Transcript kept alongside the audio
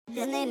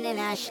Hey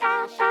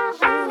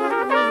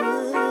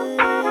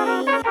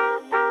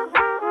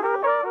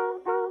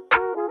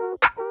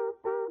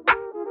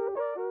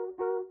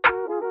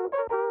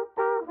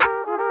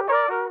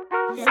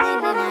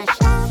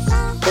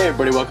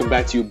everybody, welcome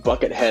back to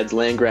Buckethead's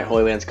Land-Grant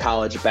Holy Lands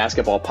College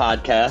Basketball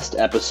Podcast,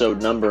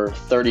 episode number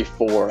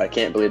 34. I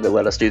can't believe they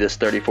let us do this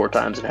 34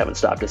 times and haven't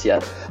stopped us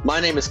yet. My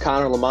name is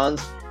Connor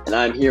Lamons, and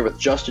I'm here with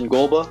Justin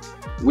Golba.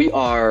 We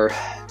are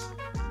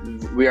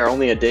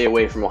only a day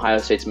away from Ohio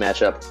State's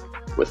matchup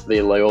with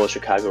the Loyola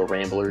Chicago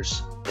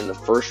Ramblers in the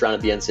first round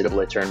of the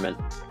NCAA tournament.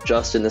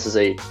 Justin, this is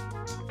a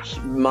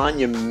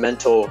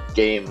monumental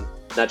game,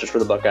 not just for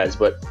the Buckeyes,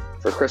 but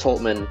for Chris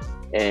Holtmann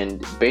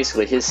and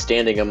basically his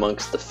standing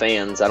amongst the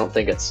fans. I don't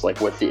think it's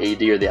like with the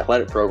AD or the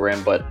athletic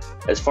program, but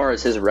as far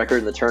as his record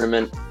in the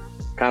tournament,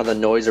 kind of the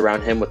noise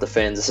around him with the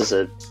fans, this is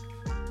a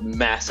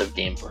massive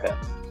game for him.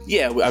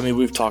 Yeah, I mean,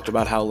 we've talked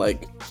about how,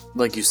 like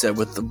you said,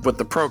 with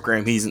the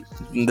program,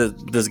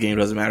 this game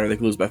doesn't matter. They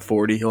lose by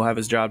 40. He'll have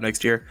his job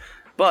next year.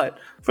 But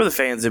for the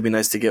fans, it'd be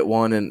nice to get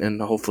one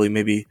and hopefully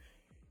maybe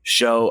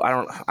show. I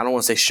don't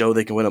want to say show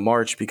they can win at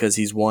March, because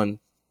he's won.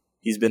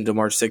 He's been to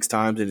March 6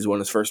 times, and he's won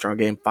his first round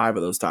game 5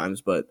 of those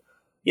times. But,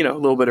 you know, a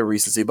little bit of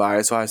recency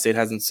bias. Ohio State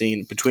hasn't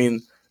seen,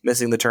 between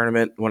missing the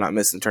tournament, well, not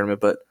missing the tournament,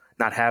 but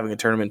not having a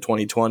tournament in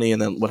 2020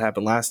 and then what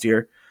happened last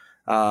year.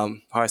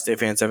 Ohio State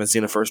fans haven't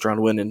seen a first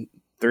round win in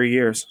 3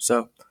 years.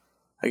 So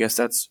I guess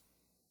that's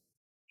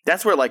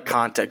where, like,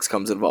 context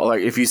comes involved.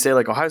 Like, if you say,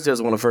 like, Ohio State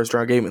hasn't won a first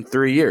round game in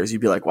 3 years, you'd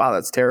be like, wow,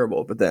 that's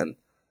terrible. But then,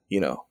 you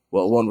know,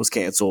 well, one was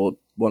canceled,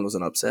 one was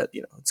an upset.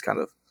 You know, it's kind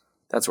of,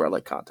 that's where I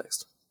like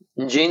context.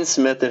 Gene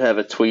Smith did have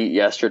a tweet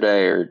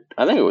yesterday, or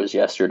I think it was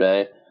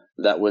yesterday,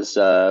 that was,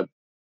 I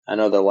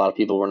know that a lot of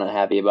people were not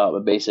happy about,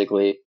 but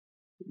basically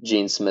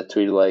Gene Smith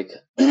tweeted like,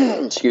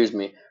 excuse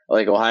me,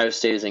 like Ohio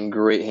State is in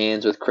great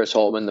hands with Chris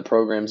Holtmann, the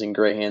program's in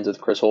great hands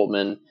with Chris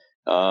Holtmann,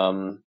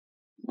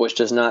 which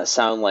does not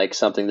sound like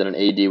something that an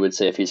AD would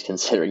say if he's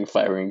considering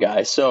firing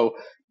guys. So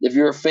if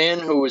you're a fan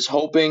who is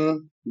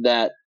hoping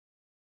that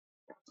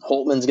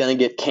Holtmann's going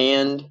to get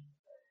canned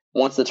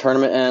once the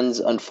tournament ends,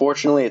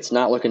 unfortunately, it's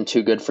not looking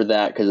too good for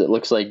that, because it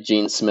looks like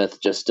Gene Smith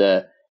just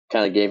kind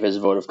of gave his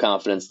vote of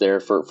confidence there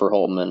for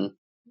Holtmann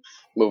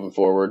moving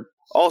forward.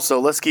 Also,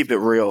 let's keep it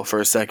real for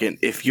a second.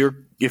 If you're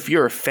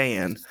a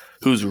fan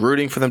who's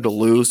rooting for them to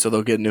lose so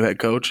they'll get a new head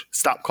coach,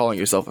 stop calling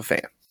yourself a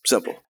fan.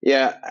 Simple.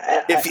 Yeah.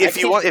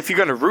 If you're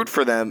going to root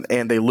for them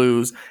and they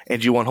lose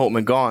and you want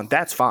Holtmann gone,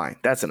 that's fine.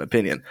 That's an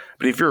opinion.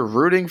 But if you're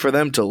rooting for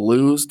them to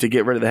lose to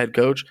get rid of the head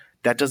coach,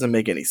 that doesn't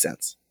make any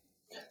sense.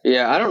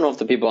 Yeah, I don't know if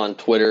the people on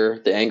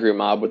Twitter, the angry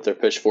mob with their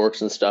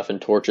pitchforks and stuff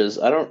and torches,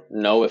 I don't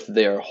know if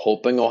they're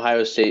hoping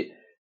Ohio State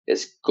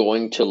is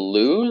going to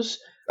lose.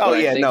 Oh,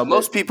 yeah, no,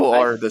 most people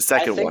are the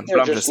second one,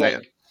 but I'm just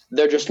saying.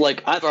 They're just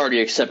like, I've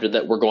already accepted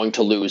that we're going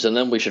to lose, and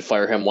then we should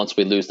fire him once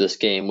we lose this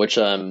game, which...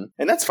 and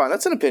that's fine.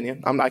 That's an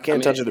opinion. I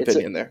can't touch an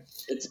opinion there.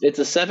 It's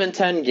a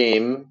 7-10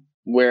 game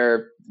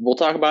where, we'll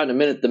talk about in a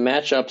minute, the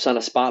matchups on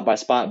a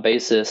spot-by-spot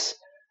basis,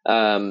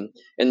 in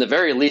the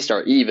very least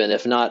are even,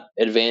 if not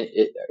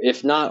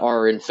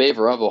are in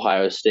favor of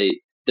Ohio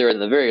State. They're in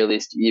the very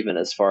least even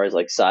as far as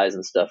like size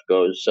and stuff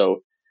goes.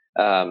 So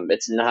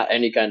it's not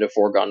any kind of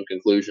foregone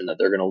conclusion that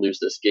they're going to lose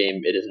this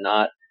game. It is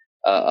not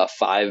a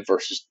 5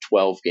 versus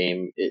 12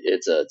 game.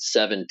 It's a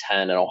 7-10,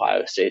 and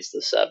Ohio State's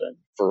the 7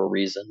 for a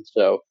reason.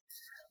 So.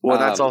 Well,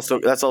 that's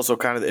also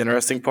kind of the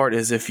interesting part,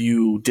 is if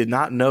you did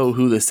not know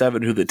who the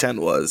 7, who the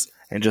 10 was,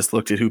 and just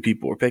looked at who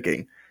people were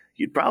picking,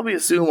 you'd probably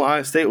assume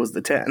Ohio State was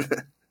the 10.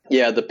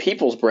 Yeah, the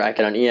People's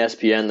Bracket on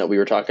ESPN that we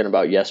were talking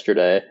about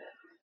yesterday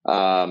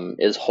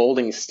is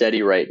holding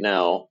steady right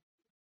now.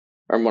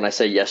 And when I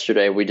say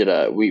yesterday,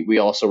 we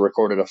also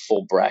recorded a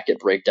full bracket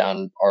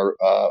breakdown our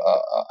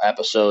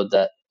episode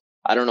that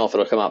I don't know if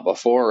it'll come out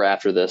before or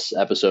after this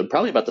episode,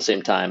 probably about the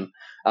same time.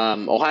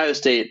 Ohio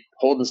State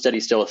holding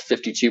steady still with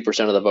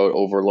 52% of the vote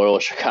over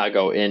Loyola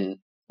Chicago in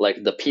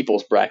like the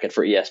People's Bracket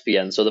for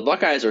ESPN. So the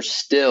Buckeyes are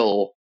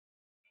still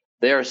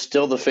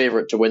the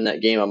favorite to win that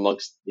game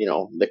amongst, you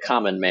know, the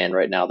common man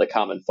right now, the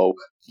common folk.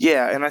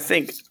 Yeah, and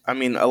I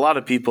mean, a lot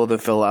of people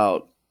that fill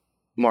out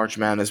March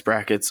Madness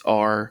brackets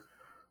are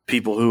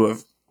people who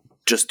have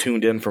just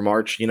tuned in for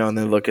March, you know, and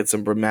they look at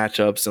some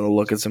matchups and they'll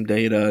look at some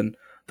data and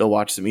they'll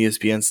watch some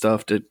ESPN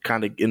stuff to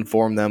kind of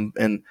inform them.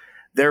 And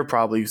they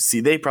probably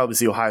see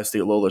Ohio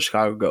State, Loyola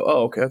Chicago, go,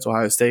 oh, okay, that's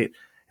Ohio State,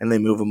 and they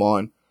move them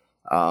on.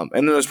 And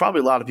then there's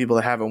probably a lot of people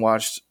that haven't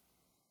watched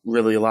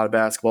really a lot of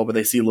basketball, but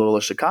they see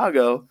Loyola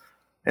Chicago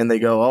and they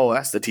go, oh,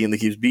 that's the team that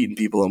keeps beating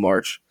people in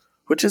March,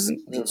 which is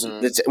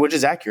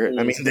accurate.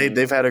 I mean,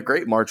 they've had a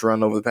great March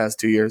run over the past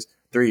 3 years,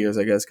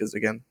 I guess, because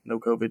again, no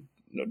COVID,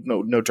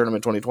 no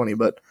tournament 2020.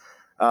 But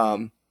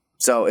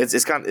so it's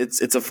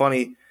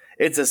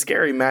a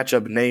scary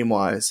matchup name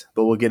wise,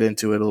 but we'll get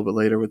into it a little bit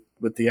later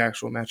with the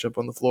actual matchup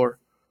on the floor.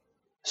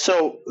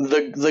 So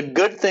the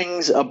good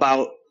things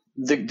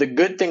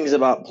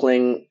about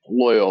playing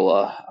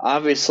Loyola,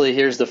 obviously,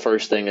 here's the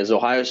first thing: is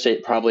Ohio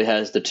State probably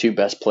has the 2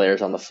 best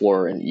players on the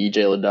floor in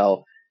E.J.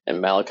 Liddell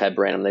and Malachi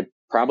Branham. They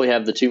probably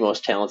have the two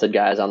most talented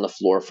guys on the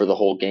floor for the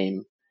whole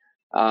game.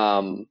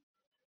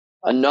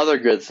 Another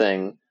good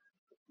thing,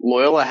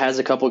 Loyola has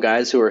a couple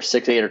guys who are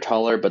 6'8" or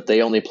taller, but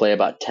they only play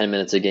about 10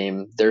 minutes a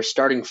game. Their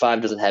starting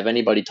five doesn't have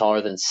anybody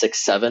taller than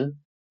 6'7".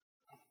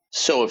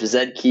 So if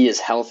Zed Key is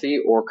healthy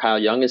or Kyle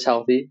Young is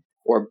healthy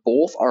or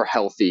both are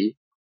healthy,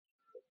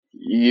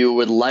 you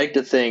would like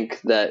to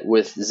think that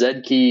with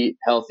Zed Key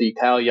healthy,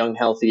 Kyle Young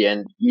healthy,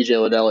 and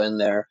EJ Liddell in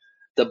there,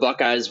 the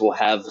Buckeyes will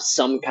have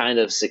some kind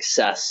of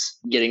success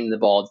getting the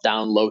ball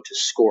down low to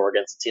score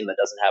against a team that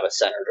doesn't have a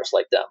center just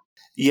like them.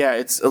 Yeah,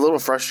 it's a little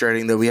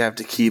frustrating that we have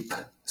to keep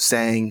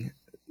saying,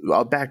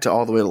 back to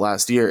all the way to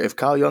last year, if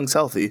Kyle Young's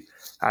healthy,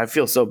 I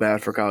feel so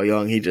bad for Kyle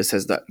Young. He just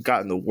has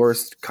gotten the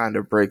worst kind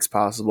of breaks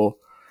possible.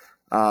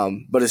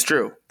 But it's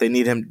true. They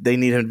need him. They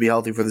need him to be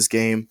healthy for this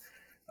game.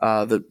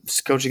 The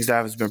coaching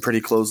staff has been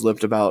pretty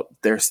close-lipped about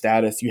their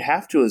status. You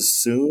have to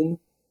assume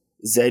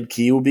Zed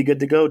Key will be good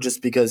to go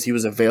just because he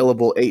was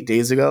available 8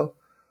 days ago.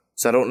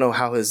 So I don't know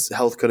how his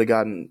health could have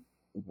gotten,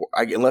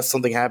 unless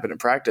something happened in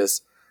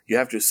practice. You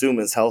have to assume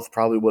his health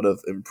probably would have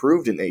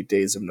improved in 8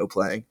 days of no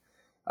playing,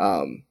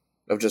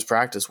 of just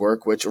practice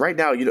work. Which right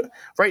now,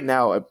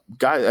 a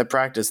guy at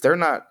practice, they're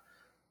not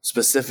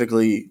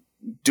specifically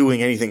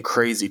doing anything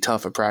crazy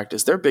tough at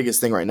practice. Their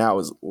biggest thing right now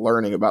is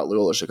learning about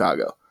Loyola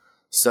Chicago.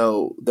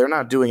 So they're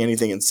not doing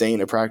anything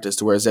insane at practice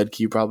to where Zed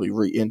Key probably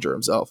re-injure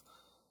himself.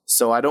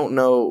 So I don't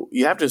know.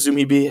 You have to assume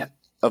he'd be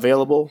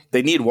available.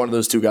 They need one of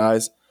those two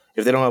guys.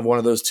 If they don't have one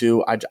of those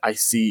two, I'm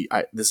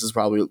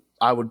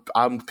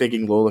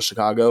picking Loyola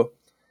Chicago.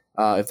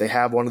 If they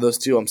have one of those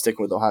two, I'm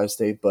sticking with Ohio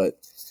State. But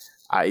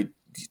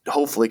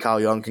hopefully Kyle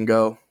Young can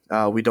go.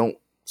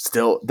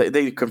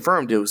 They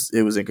confirmed it was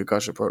in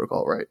concussion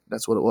protocol, right?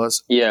 That's what it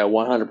was. Yeah,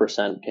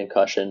 100%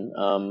 concussion.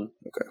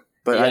 Okay.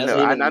 But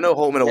I know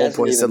Holman at one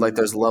point said like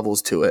there's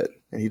levels to it,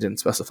 and he didn't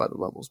specify the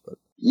levels. But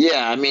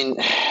yeah, I mean,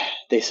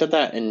 they said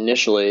that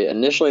initially.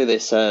 Initially, they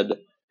said,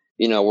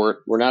 we're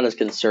not as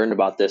concerned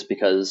about this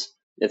because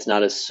it's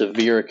not as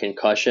severe a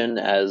concussion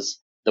as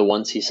the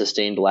ones he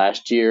sustained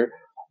last year.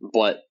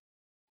 But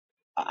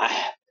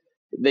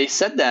they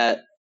said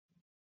that,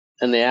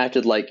 and they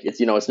acted like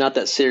it's not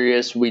that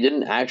serious. We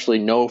didn't actually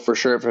know for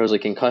sure if it was a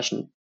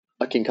concussion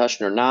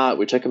or not.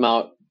 We took him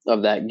out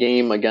of that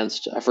game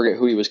against, I forget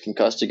who he was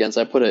concussed against.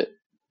 I put it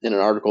in an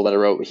article that I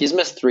wrote. He's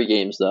missed 3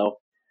 games though.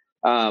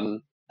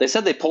 They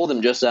said they pulled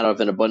him just out of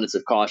an abundance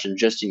of caution,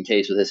 just in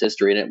case with his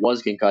history, and it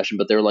was concussion.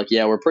 But they were like,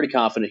 yeah, we're pretty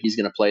confident he's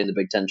going to play in the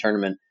Big Ten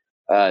tournament.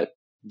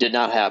 Did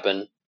not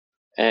happen.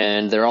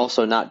 And they're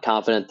also not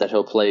confident that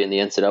he'll play in the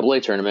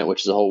NCAA tournament,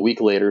 which is a whole week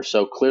later.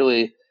 So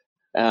clearly,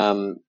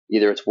 either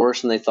it's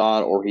worse than they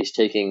thought, or he's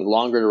taking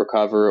longer to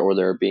recover, or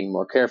they're being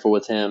more careful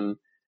with him.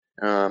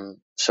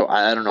 So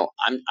I don't know.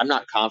 I'm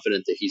not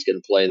confident that he's going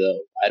to play though.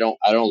 I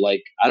don't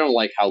like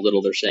how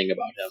little they're saying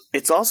about him.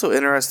 It's also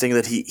interesting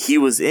that he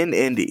was in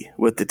Indy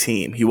with the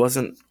team. He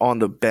wasn't on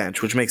the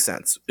bench, which makes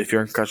sense. If you're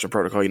in concussion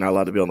protocol, you're not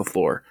allowed to be on the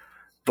floor.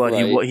 But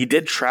right. He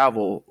did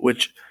travel,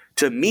 which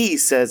to me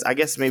says, I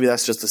guess maybe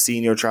that's just a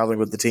senior traveling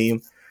with the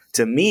team.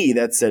 To me,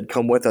 that said,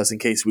 come with us in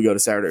case we go to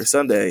Saturday or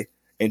Sunday,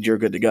 and you're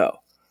good to go.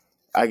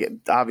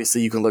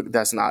 Obviously you can look.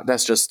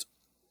 That's just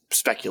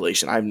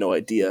speculation. I have no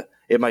idea.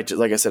 It might,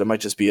 like I said, it might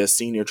just be a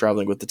senior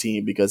traveling with the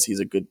team because he's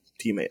a good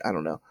teammate. I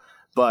don't know,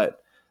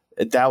 but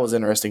that was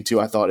interesting too.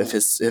 I thought if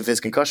his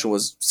concussion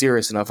was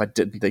serious enough, I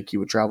didn't think he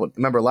would travel.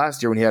 Remember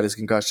last year when he had his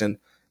concussion,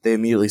 they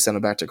immediately sent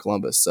him back to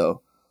Columbus.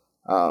 So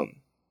I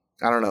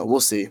don't know. We'll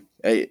see.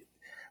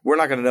 We're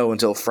not going to know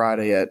until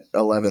Friday at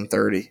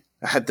 11:30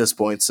 at this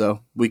point, so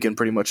we can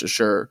pretty much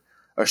assure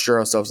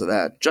ourselves of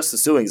that.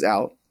 Justice Sewing's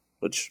out,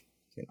 which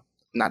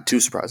not too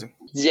surprising.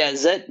 Yeah,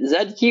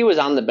 Zed Key was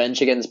on the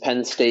bench against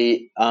Penn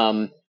State.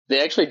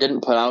 They actually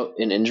didn't put out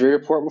an injury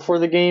report before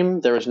the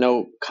game. There was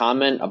no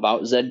comment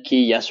about Zed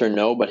Key, yes or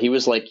no, but he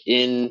was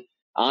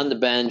on the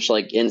bench,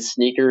 in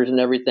sneakers and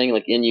everything,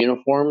 in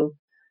uniform.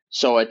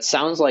 So it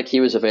sounds like he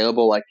was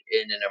available in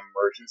an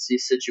emergency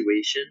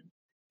situation.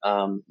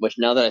 Which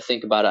now that I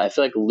think about it, I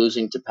feel like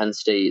losing to Penn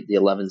State, the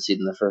 11th seed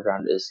in the first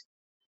round, is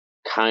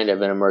kind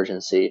of an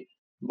emergency.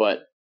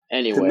 But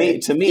anyway,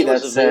 to me,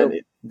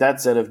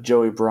 that said if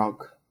Joey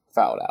Brunk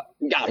fouled out,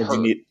 got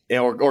hurt,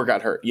 or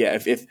got hurt. Yeah,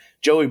 if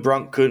Joey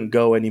Brunk couldn't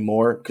go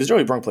anymore, because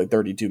Joey Brunk played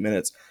 32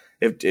 minutes,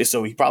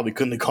 so he probably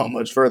couldn't have gone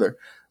much further.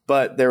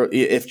 But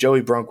if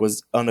Joey Brunk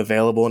was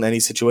unavailable in any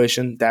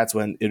situation, that's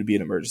when it would be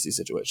an emergency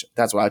situation.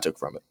 That's what I took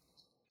from it.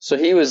 So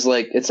he was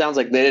it sounds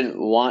like they didn't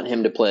want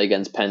him to play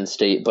against Penn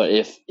State, but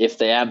if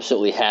they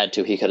absolutely had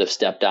to, he could have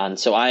stepped on.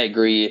 So I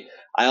agree.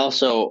 I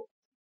also,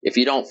 if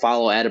you don't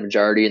follow Adam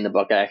Jardy in the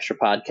Buckeye Extra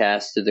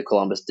podcast through the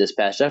Columbus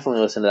Dispatch,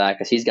 definitely listen to that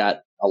because he's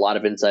got a lot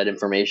of inside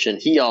information.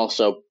 He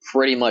also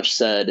pretty much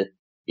said,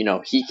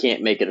 he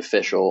can't make it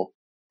official,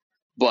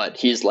 but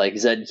he's like,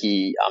 Zed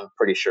Key, I'm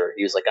pretty sure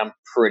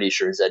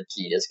Zed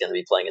Key is going to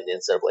be playing in the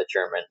NCAA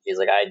tournament. He's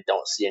like, I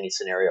don't see any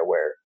scenario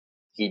where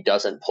he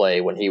doesn't play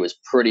when he was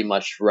pretty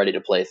much ready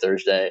to play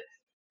Thursday.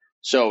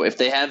 So if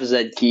they have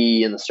Zed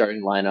Key in the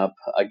starting lineup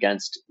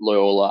against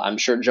Loyola, I'm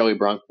sure Joey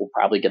Brunk will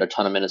probably get a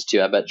ton of minutes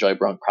too. I bet Joey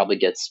Brunk probably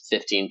gets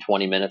 15,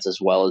 20 minutes as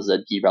well as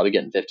Zed Key probably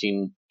getting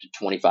 15 to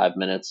 25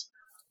 minutes.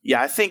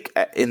 Yeah, I think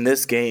in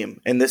this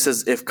game, and this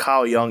is if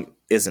Kyle Young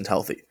isn't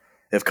healthy.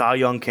 If Kyle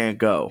Young can't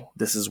go,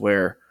 this is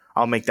where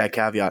I'll make that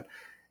caveat.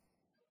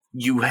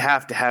 You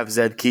have to have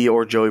Zed Key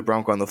or Joey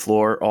Brunk on the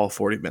floor all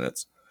 40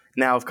 minutes.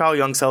 Now, if Kyle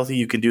Young's healthy,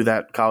 you can do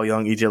that Kyle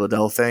Young, EJ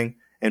Liddell thing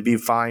and be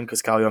fine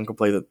because Kyle Young can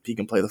play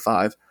the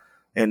 5.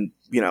 And,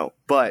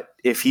 but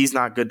if he's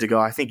not good to go,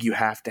 I think you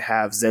have to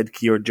have Zed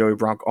Key or Joey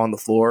Brunk on the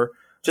floor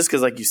just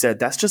because, like you said,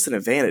 that's just an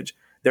advantage.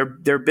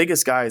 Their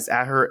biggest guy is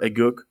Aher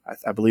Aguk.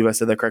 I believe I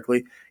said that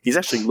correctly. He's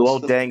actually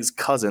Luol Deng's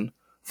cousin.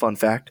 Fun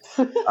fact.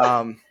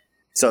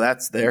 So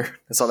that's there.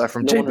 I saw that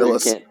from Jay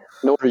Billis.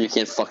 No wonder you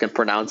can't fucking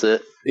pronounce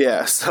it.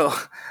 Yeah, so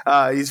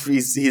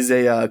he's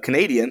a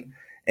Canadian,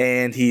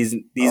 and he's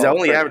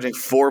only averaging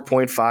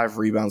 4.5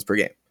 rebounds per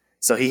game.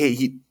 So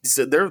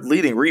so their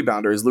leading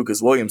rebounder is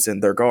Lucas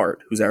Williamson, their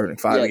guard, who's averaging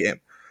 5 a game.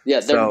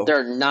 Yeah,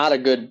 they're not a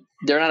good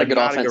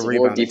offensive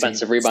or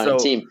defensive rebounding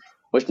team,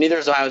 which neither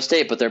is Ohio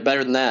State, but they're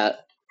better than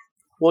that.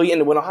 Well,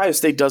 and when Ohio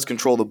State does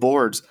control the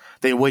boards,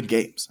 they win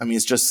games. I mean,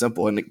 it's just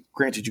simple. And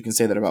granted, you can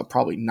say that about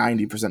probably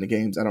 90% of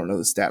games. I don't know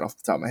the stat off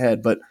the top of my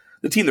head, but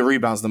the team that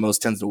rebounds the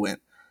most tends to win.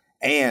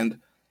 And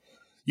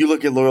you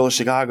look at Loyola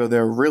Chicago,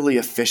 they're a really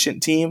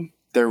efficient team.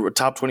 They're a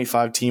top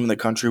 25 team in the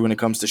country when it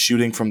comes to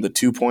shooting from the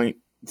 2-point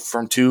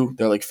from 2.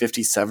 They're like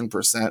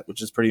 57%,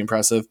 which is pretty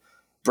impressive.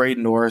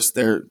 Braden Norris,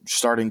 their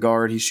starting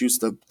guard, he shoots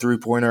the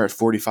 3-pointer at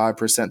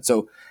 45%.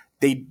 So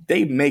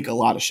they make a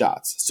lot of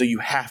shots. So you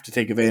have to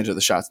take advantage of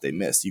the shots they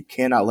miss. You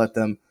cannot let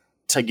them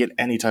to get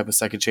any type of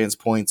second chance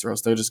points or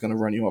else they're just going to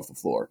run you off the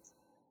floor.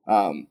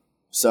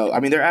 So, I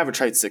mean, their average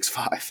height's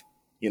 6'5".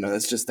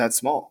 That's just that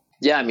small.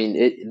 Yeah, I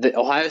mean, the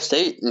Ohio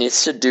State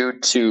needs to do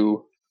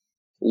to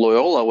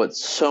Loyola what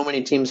so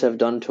many teams have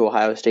done to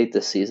Ohio State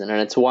this season.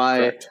 And it's why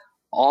Correct.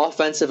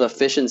 Offensive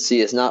efficiency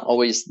is not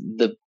always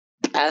the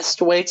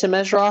best way to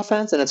measure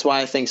offense. And it's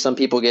why I think some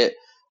people get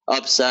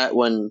upset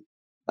when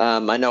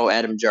I know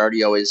Adam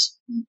Jardy always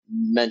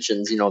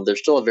mentions, they're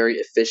still a very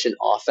efficient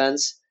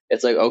offense.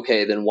 It's like,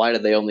 okay, then why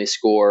did they only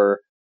score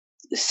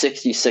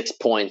 66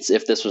 points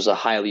if this was a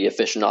highly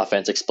efficient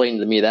offense? Explain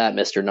to me that,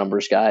 Mr.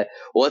 Numbers guy.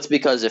 Well, it's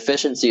because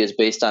efficiency is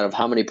based out of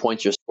how many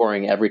points you're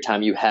scoring every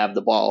time you have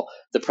the ball.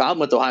 The problem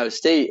with Ohio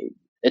State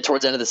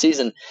towards the end of the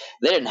season,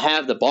 they didn't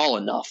have the ball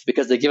enough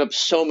because they give up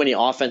so many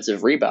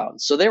offensive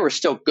rebounds. So they were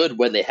still good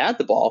when they had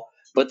the ball,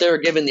 but they were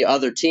giving the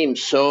other team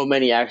so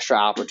many extra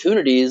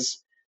opportunities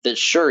that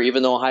sure,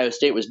 even though Ohio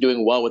State was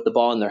doing well with the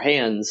ball in their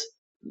hands,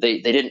 they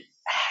didn't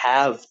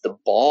have the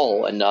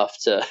ball enough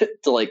to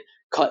like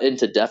cut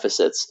into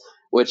deficits,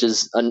 which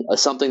is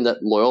something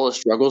that Loyola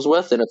struggles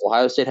with. And if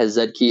Ohio State has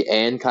Zed Key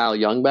and Kyle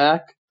Young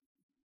back,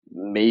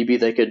 maybe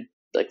they could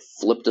like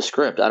flip the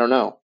script. I don't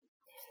know.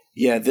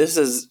 Yeah, this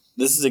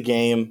is a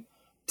game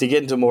to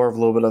get into more of a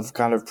little bit of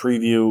kind of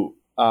preview.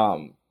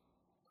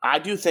 I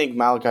do think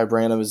Malachi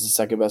Branham is the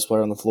second best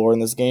player on the floor in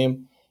this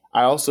game.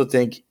 I also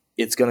think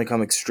it's going to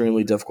come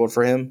extremely difficult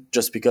for him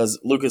just because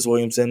Lucas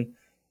Williamson,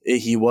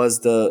 he was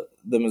the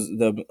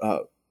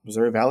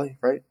Missouri Valley,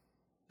 right?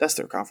 That's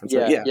their conference,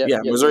 right?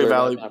 Yeah. Missouri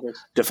Valley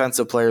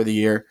Defensive Player of the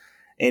Year.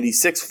 And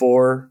he's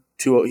 6'4",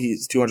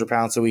 he's 200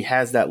 pounds, so he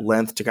has that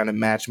length to kind of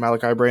match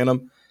Malachi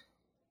Branham.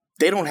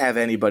 They don't have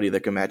anybody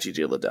that can match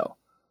EJ Liddell.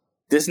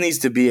 This needs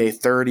to be a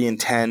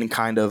 30-10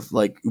 kind of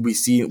like we've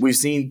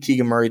seen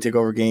Keegan Murray take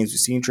over games. We've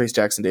seen Trace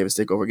Jackson Davis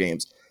take over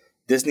games.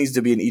 This needs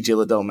to be an EJ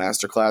Liddell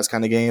masterclass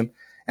kind of game.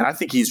 And I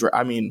think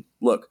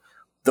look,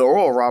 the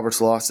Oral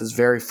Roberts loss is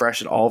very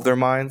fresh in all of their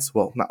minds.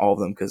 Well, not all of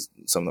them because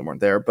some of them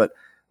weren't there, but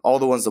all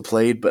the ones that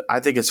played. But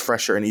I think it's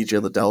fresher in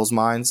EJ Liddell's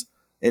minds,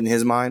 in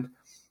his mind.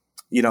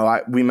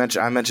 I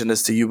mentioned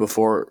this to you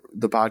before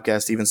the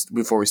podcast, even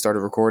before we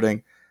started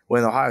recording,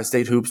 when Ohio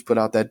State Hoops put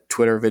out that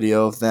Twitter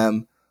video of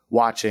them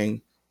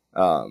watching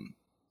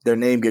their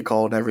name get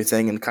called and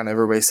everything, and kind of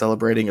everybody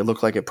celebrating. It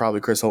looked like it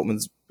probably Chris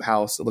Holtman's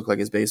house. It looked like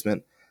his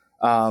basement.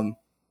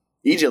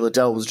 EJ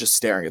Liddell was just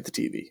staring at the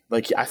TV.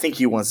 Like, I think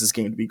he wants this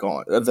game to be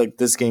gone. Like,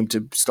 this game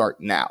to start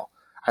now.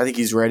 I think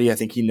he's ready. I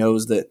think he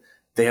knows that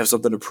they have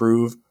something to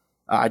prove.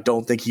 I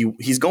don't think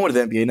he's going to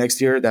the NBA next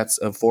year. That's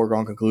a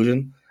foregone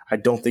conclusion. I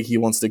don't think he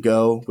wants to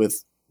go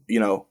with,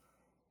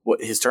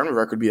 what his tournament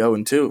record would be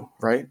 0-2,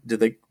 right?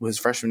 His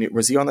freshman year,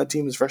 was he on that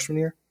team his freshman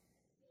year?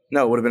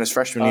 No, it would have been his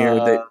freshman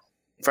year.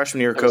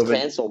 Freshman year, COVID.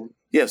 Canceled.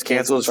 Yeah, it was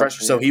canceled his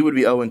freshman. So he would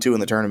be 0-2 in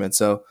the tournament.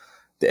 So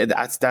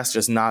that's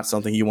just not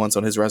something he wants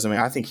on his resume.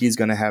 I think he's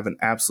going to have an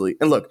absolute.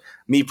 And look,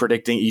 me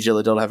predicting EJ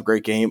Liddell to have a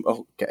great game.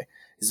 Oh, okay,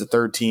 he's a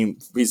third team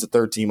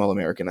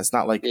All-American. It's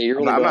not like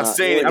I'm not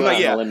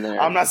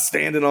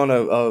standing on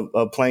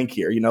a plank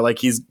here.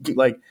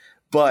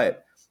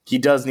 But he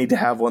does need to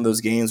have one of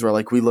those games where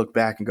like we look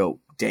back and go,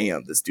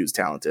 damn, this dude's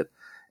talented.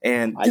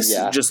 And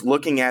just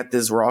looking at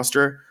this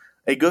roster,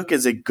 Aguk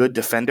is a good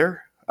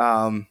defender,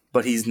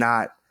 but he's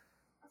not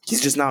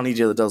He's just not on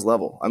EJ Liddell's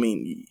level. I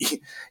mean,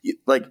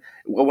 like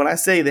when I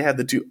say they have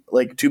the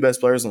two best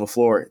players on the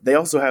floor, they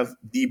also have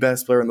the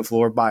best player on the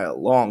floor by a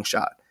long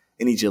shot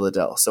in EJ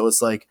Liddell. So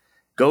it's like,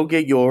 go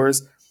get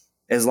yours.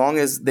 As long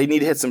as they need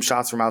to hit some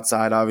shots from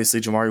outside,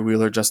 obviously Jamari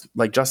Wheeler, just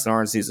like Justin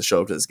Arns, needs to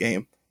show up to this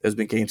game. There's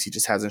been games he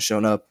just hasn't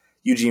shown up.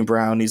 Eugene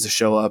Brown needs to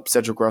show up.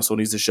 Cedric Russell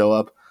needs to show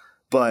up.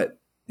 But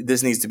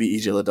this needs to be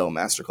EJ Liddell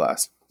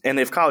masterclass. And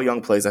if Kyle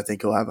Young plays, I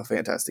think he'll have a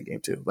fantastic game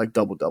too, like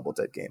double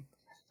dead game.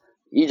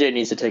 EJ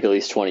needs to take at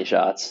least 20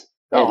 shots.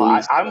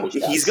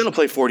 He's going to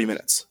play 40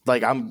 minutes.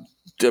 Like, I'm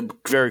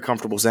very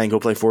comfortable saying he'll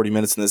play 40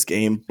 minutes in this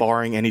game,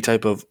 barring any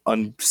type of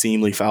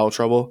unseemly foul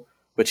trouble,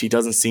 which he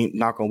doesn't seem,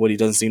 knock on wood, he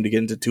doesn't seem to get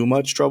into too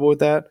much trouble with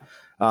that.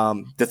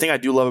 The thing I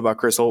do love about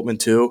Chris Holtmann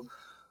too,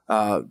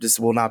 this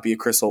will not be a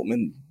Chris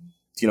Holtmann,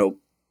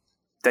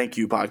 thank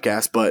you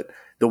podcast, but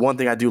the one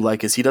thing I do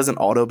like is he doesn't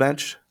auto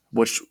bench,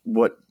 which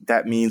what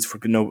that means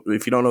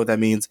if you don't know what that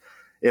means,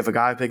 if a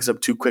guy picks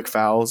up 2 quick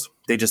fouls,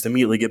 they just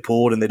immediately get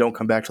pulled and they don't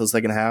come back till the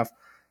second half.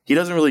 He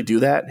doesn't really do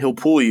that. He'll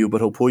pull you,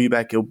 but he'll pull you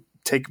back. He'll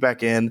take you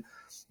back in.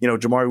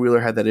 Jamari Wheeler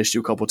had that issue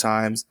a couple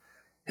times.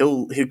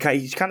 He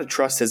kind of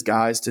trusts his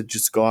guys to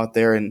just go out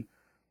there and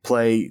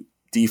play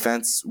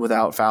defense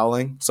without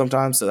fouling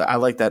sometimes. So I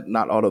like that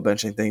not auto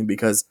benching thing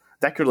because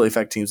that could really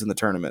affect teams in the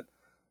tournament.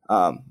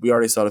 We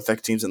already saw it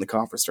affect teams in the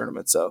conference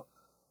tournament, so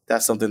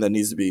that's something that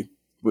needs to be.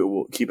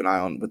 We'll keep an eye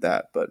on with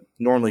that, but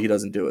normally he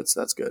doesn't do it, so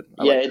that's good.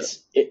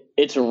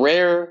 It's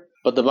rare,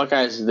 but the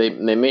Buckeyes they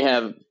may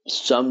have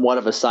somewhat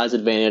of a size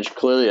advantage.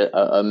 Clearly,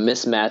 a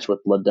mismatch with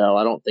Liddell.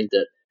 I don't think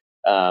that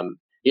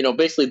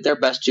basically their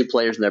best 2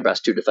 players and their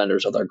best 2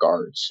 defenders are their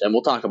guards, and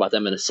we'll talk about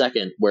them in a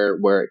second.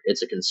 Where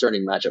it's a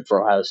concerning matchup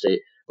for Ohio State,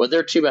 but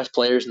their 2 best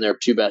players and their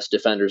 2 best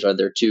defenders are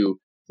their 2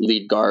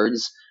 lead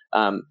guards.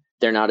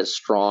 They're not as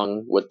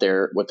strong with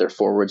their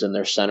forwards and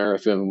their center,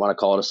 if you even want to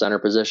call it a center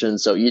position.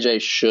 So EJ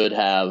should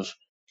have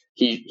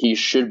he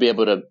should be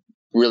able to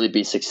really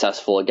be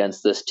successful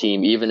against this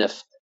team, even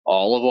if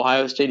all of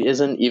Ohio State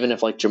isn't, even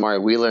if like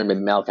Jamari Wheeler and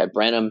maybe Malachi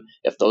Branham,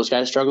 if those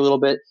guys struggle a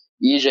little bit,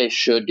 EJ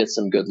should get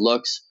some good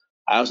looks.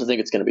 I also think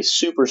it's going to be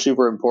super,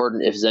 super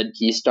important if Zed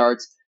Key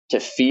starts to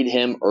feed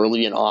him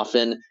early and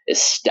often,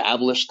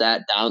 establish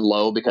that down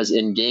low, because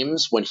in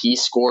games when he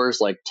scores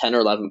like 10 or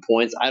 11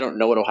 points, I don't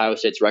know what Ohio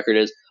State's record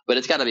is, but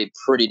it's got to be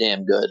pretty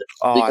damn good.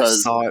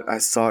 Because I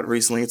saw it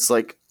recently. It's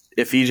like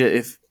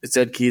if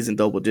Zed Key is in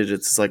double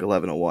digits, it's like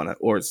 11-1,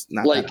 or it's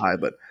not that high,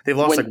 but they've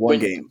lost one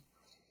game.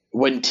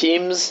 When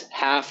teams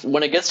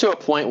when it gets to a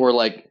point where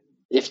like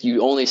if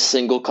you only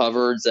single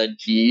cover Zed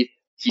Key,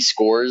 he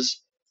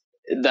scores.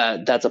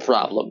 That's a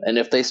problem. And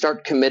if they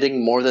start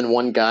committing more than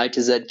one guy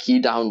to Zed Key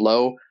down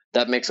low,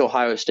 that makes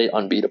Ohio State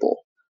unbeatable.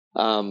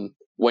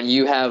 When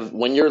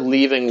you're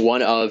leaving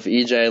one of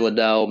EJ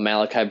Liddell,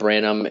 Malachi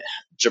Branham,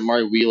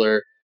 Jamari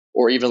Wheeler,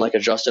 or even like a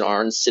Justin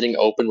Arns sitting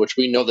open, which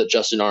we know that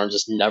Justin Arns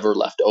is never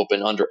left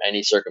open under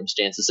any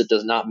circumstances. It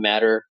does not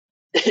matter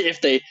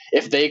if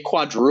they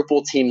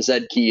quadruple team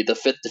Zed Key, the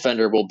 5th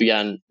defender will be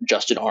on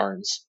Justin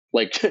Arns.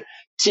 Like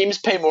teams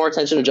pay more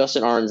attention to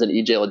Justin Arns than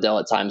EJ Liddell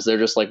at times. They're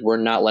just like, we're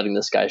not letting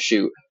this guy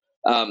shoot.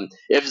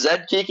 If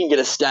Zed Key can get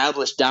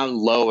established down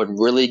low and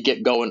really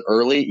get going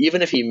early,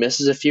 even if he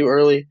misses a few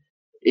early,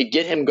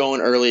 get him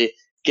going early,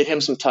 get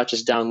him some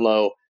touches down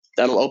low.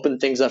 That'll open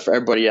things up for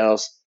everybody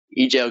else.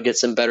 EJ will get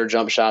some better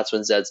jump shots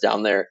when Zed's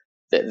down there.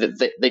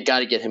 They got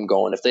to get him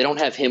going. If they don't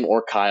have him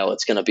or Kyle,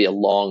 it's going to be a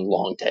long,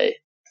 long day.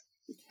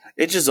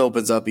 It just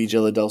opens up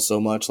EJ Liddell so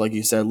much, like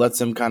you said, lets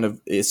him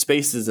it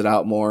spaces it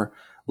out more,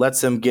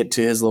 lets him get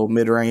to his little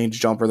mid-range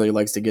jumper that he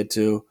likes to get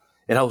to.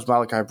 It helps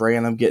Malachi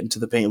Branham get into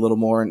the paint a little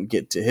more and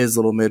get to his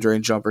little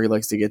mid-range jumper he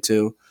likes to get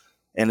to.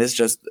 And it's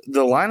just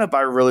the lineup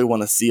I really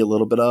want to see a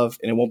little bit of,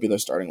 and it won't be their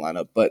starting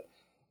lineup, but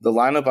the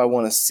lineup I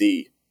want to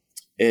see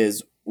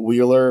is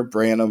Wheeler,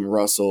 Branham,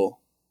 Russell,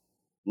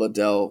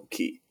 Liddell,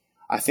 Key.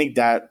 I think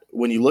that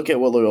when you look at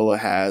what Loyola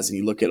has and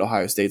you look at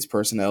Ohio State's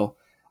personnel,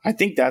 I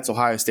think that's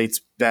Ohio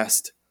State's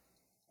best,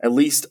 at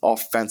least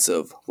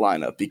offensive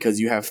lineup, because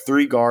you have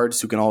 3 guards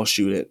who can all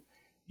shoot it.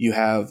 You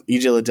have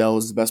EJ Liddell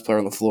is the best player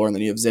on the floor, and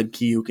then you have Zed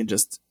Key who can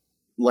just,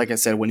 like I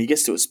said, when he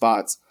gets to his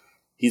spots,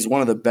 he's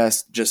one of the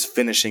best just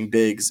finishing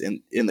bigs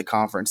in the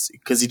conference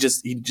because he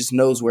just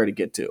knows where to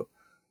get to,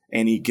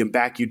 and he can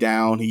back you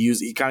down.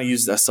 He kind of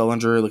uses a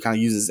cylinder, kind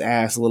of uses his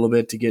ass a little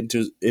bit to get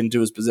into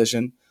his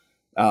position.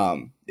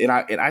 And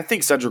I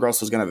think Cedric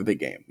Russell is going to have a big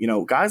game.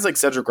 Guys like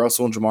Cedric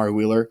Russell and Jamari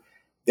Wheeler,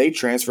 they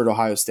transferred to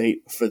Ohio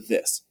State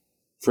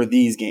for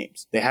these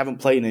games. They haven't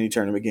played in any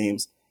tournament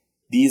games.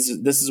 This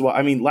is what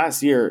I mean.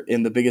 Last year,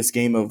 in the biggest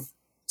game of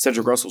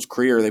Cedric Russell's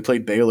career, they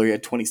played Baylor. He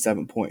had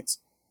 27 points.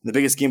 In the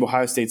biggest game of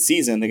Ohio State's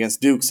season against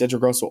Duke,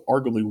 Cedric Russell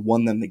arguably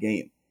won them the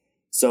game.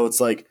 So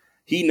it's like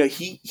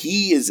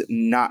he is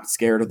not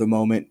scared of the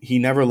moment. He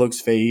never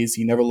looks phased.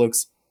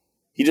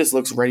 He just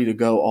looks ready to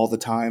go all the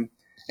time.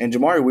 And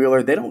Jamari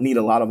Wheeler, they don't need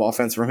a lot of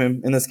offense from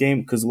him in this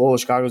game because Loyola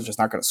Chicago is just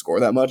not going to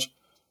score that much.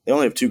 They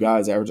only have 2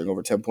 guys averaging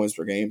over 10 points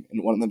per game,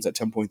 and one of them's at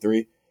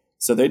 10.3.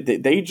 So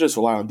they just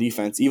rely on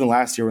defense. Even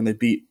last year when they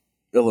beat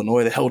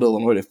Illinois. They held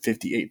Illinois to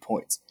 58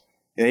 points.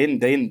 They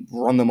didn't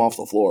run them off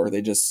the floor.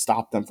 They just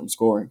stopped them from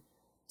scoring.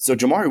 So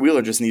Jamari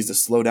Wheeler just needs to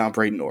slow down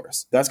Braden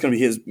Norris. That's going to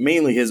be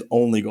mainly his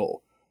only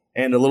goal.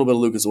 And a little bit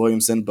of Lucas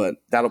Williamson, but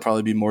that'll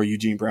probably be more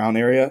Eugene Brown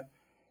area,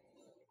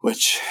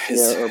 which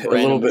is or a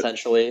little bit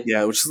potentially.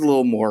 Yeah, which is a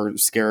little more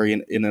scary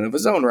in and of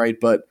its own right.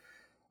 But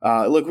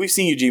look, we've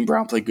seen Eugene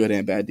Brown play good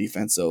and bad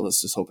defense, so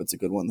let's just hope it's a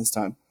good one this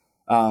time.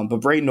 But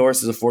Braden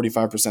Norris is a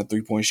 45%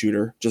 3-point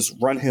shooter. Just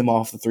run him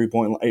off the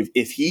 3-point line.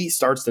 If he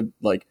starts to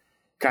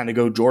kind of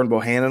go Jordan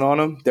Bohannon on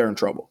him, they're in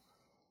trouble.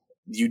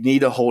 You need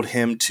to hold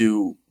him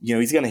to,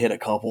 he's going to hit a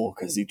couple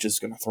because he's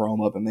just going to throw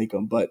them up and make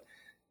them. But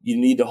you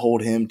need to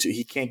hold him to,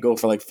 he can't go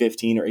for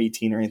 15 or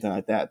 18 or anything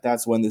like that.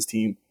 That's when this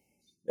team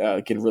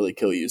can really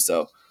kill you.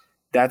 So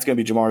that's going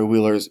to be Jamari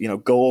Wheeler's,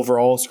 go over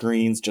all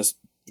screens, just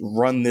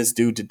run this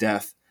dude to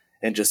death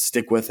and just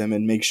stick with him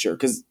and make sure.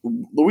 Because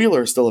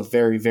Wheeler is still a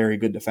very, very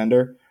good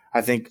defender.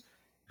 I think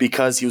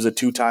because he was a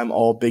 2-time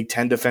all Big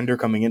Ten defender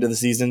coming into the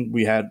season,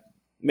 we had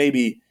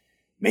maybe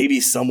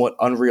somewhat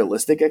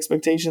unrealistic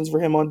expectations for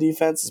him on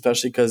defense,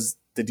 especially because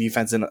the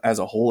defense as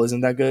a whole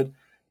isn't that good.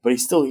 But he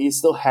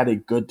still had a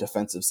good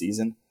defensive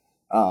season.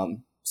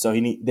 So they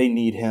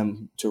need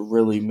him to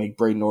really make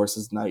Braden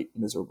Norris's night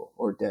miserable,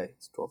 or day.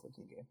 It's a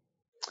 12-15 game.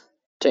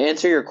 To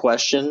answer your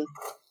question,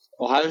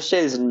 Ohio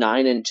State is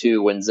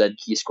 9-2 when Zed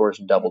Key scores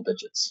double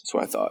digits. That's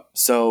what I thought.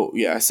 So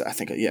I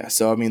think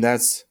So I mean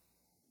that's,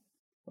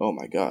 oh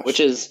my gosh, which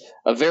is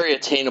very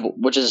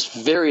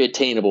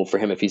attainable for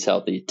him if he's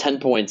healthy. 10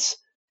 points.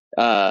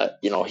 When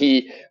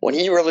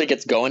he really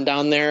gets going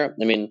down there,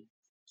 I mean,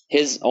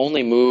 his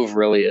only move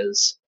really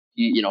is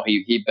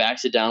he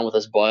backs it down with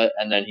his butt,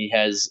 and then he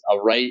has a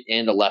right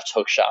and a left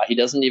hook shot. He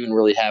doesn't even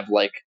really have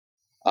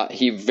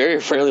he very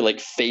rarely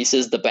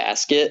faces the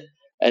basket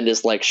and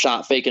is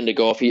shot faking to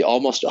go. If he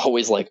almost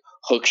always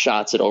hook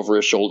shots it over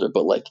his shoulder,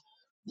 but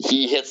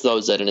he hits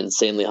those at an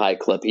insanely high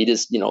clip. He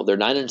just they're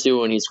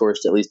 9-2 and he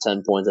scores at least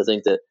 10 points. I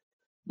think that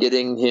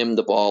getting him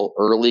the ball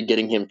early,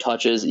 getting him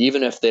touches,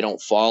 even if they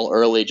don't fall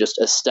early,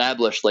 just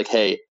establish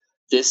hey,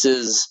 this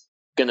is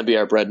going to be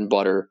our bread and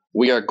butter.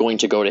 We are going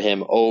to go to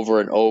him over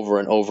and over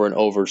and over and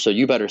over. So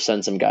you better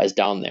send some guys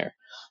down there.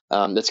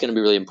 That's going to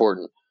be really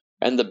important.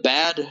 And the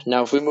bad,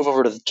 now if we move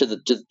over to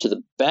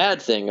the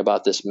bad thing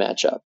about this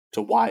matchup,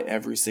 to why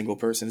every single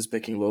person is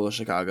picking Loyola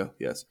Chicago,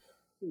 yes,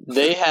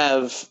 they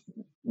have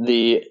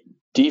the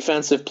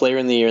defensive player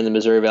in the year in the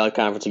Missouri Valley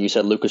Conference, like you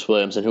said, Lucas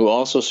Williamson, who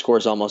also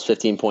scores almost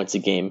 15 points a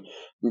game.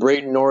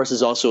 Braden Norris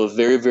is also a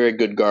very, very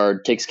good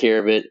guard, takes care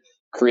of it,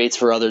 creates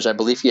for others. I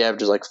believe he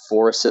averages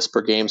 4 assists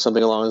per game,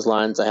 something along those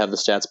lines. I have the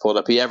stats pulled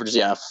up. He averages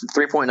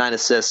 3.9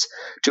 assists,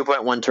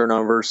 2.1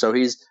 turnovers. So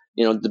he's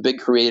the big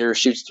creator,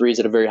 shoots threes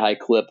at a very high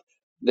clip.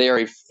 They are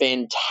a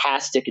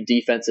fantastic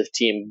defensive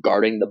team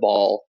guarding the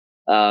ball,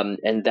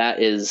 and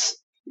that is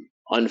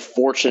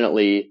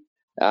unfortunately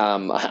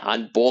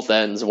on both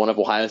ends one of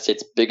Ohio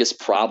State's biggest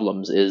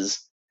problems is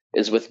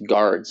with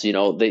guards.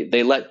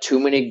 They let too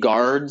many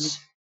guards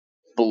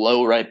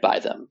blow right by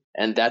them,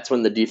 and that's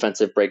when the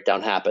defensive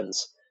breakdown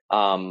happens.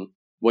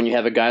 When you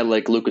have a guy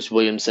like Lucas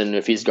Williamson,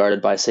 if he's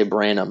guarded by, say,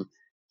 Branham,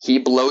 he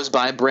blows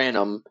by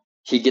Branham,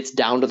 he gets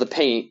down to the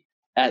paint.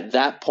 At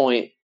that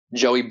point,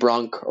 Joey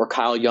Brunk or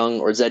Kyle Young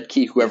or Zed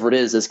Key, whoever it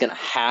is going to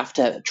have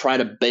to try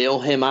to bail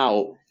him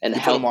out and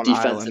help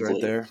defensively.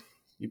 Right there.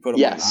 You put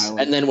him on the island.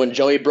 And then when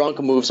Joey Brunk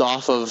moves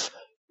off of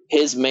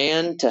his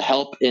man to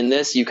help in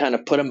this, you kind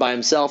of put him by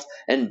himself,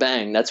 and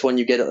bang, that's when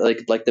you get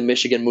like the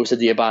Michigan Moussa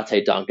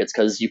Diabate dunk. It's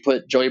because you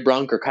put Joey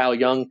Brunk or Kyle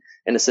Young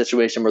in a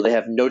situation where they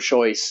have no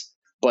choice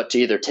but to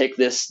either take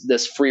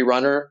this free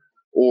runner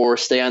or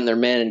stay on their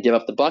man and give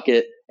up the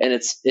bucket. And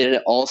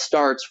it all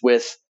starts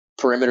with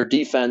perimeter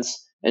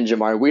defense and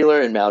Jamari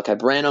Wheeler and Malachi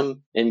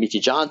Branham and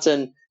Michi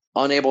Johnson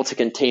unable to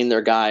contain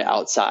their guy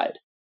outside.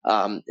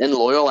 And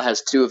Loyola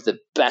has 2 of the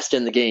best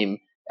in the game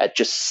at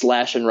just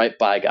slashing right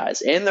by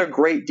guys. And they're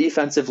great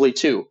defensively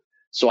too.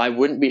 So I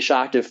wouldn't be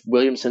shocked if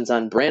Williamson's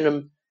on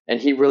Branham and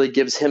he really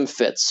gives him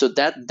fits. So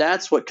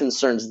that's what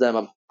concerns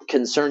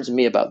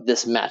me about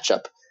this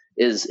matchup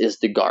is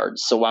the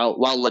guards. So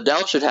while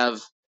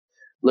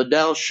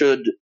Liddell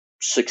should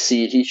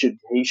succeed, he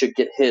should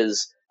get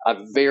his.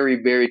 I'm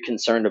very, very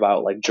concerned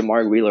about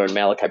Jamari Wheeler and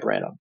Malachi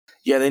Branham.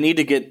 Yeah, they need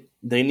to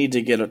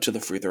get up to the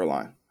free throw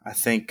line. I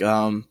think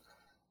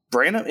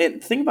Branham,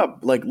 and think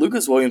about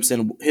Lucas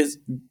Williamson,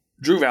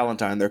 Drew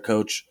Valentine, their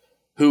coach,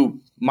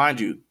 who, mind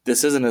you,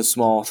 this isn't a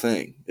small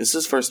thing. It's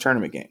his first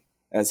tournament game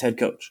as head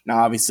coach.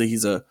 Now, obviously, if you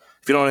don't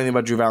know anything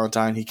about Drew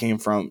Valentine, he came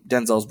from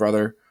Denzel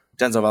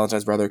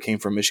Valentine's brother came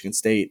from Michigan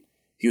State.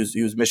 He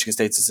was Michigan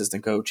State's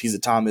assistant coach. He's a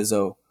Tom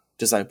Izzo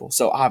disciple.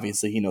 So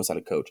obviously he knows how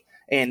to coach.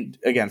 And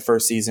again,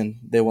 first season,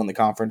 they won the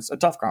conference, a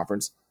tough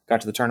conference, got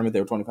to the tournament,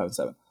 they were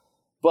 25-7.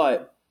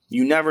 But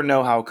you never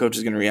know how a coach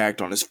is going to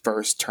react on his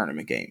first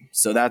tournament game.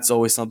 So that's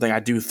always something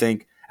I do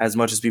think, as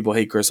much as people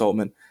hate Chris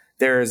Holtmann,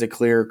 there is a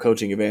clear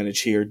coaching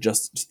advantage here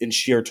just in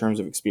sheer terms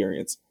of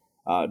experience.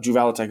 Drew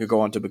Valentine could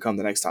go on to become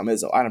the next Tom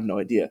Izzo. I have no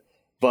idea.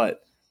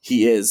 But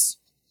he is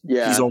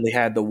Yeah. He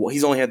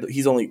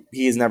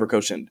has never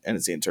coached in an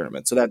NCAA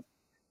tournament. So that.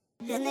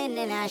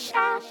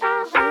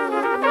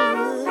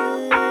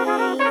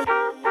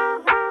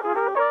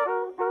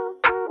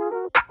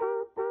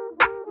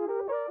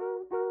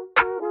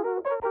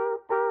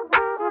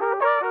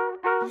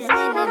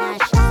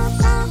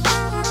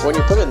 When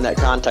you put it in that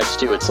context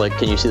too, it's like,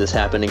 can you see this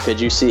happening?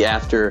 Could you see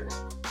after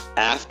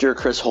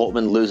Chris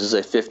Holtmann loses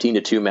a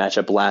 15-2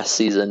 matchup last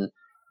season,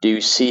 do you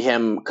see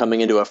him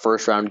coming into a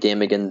first round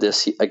game again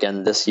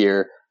this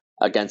year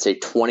against a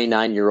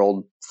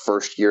 29-year-old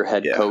first year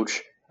head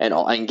coach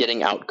and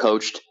getting out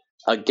coached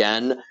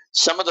again?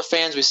 Some of the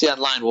fans we see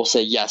online will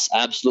say, yes,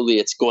 absolutely,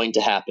 it's going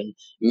to happen.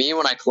 Me,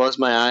 when I close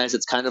my eyes,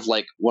 it's kind of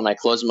like when I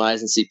close my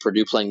eyes and see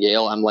Purdue playing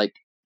Yale, I'm like,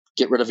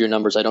 get rid of your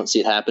numbers. I don't see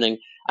it happening.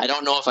 I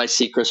don't know if I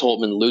see Chris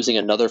Holtmann losing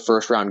another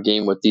first-round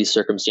game with these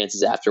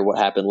circumstances after what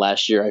happened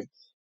last year.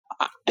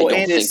 I don't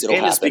think it'll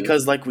happen. It's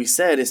because, like we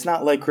said, it's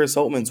not like Chris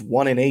Holtmann's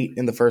 1-8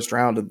 in the first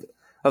round of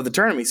the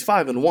tournament. He's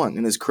 5-1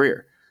 in his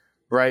career,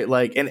 right?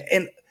 Like,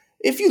 and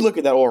if you look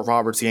at that Oral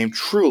Roberts game,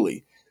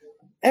 truly,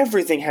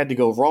 everything had to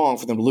go wrong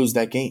for them to lose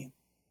that game,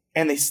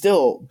 and they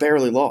still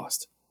barely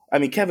lost. I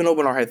mean, Kevin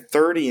Obenar had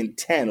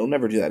 30-10. He'll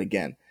never do that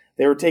again.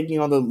 They were taking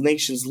on the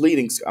nation's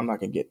leading. I'm not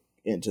going to get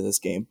into this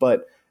game,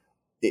 but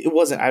it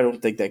wasn't. I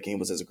don't think that game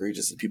was as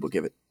egregious as people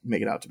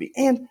make it out to be.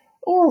 And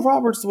Oral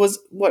Roberts was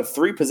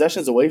 3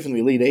 possessions away from the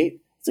Elite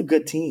Eight. It's a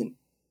good team.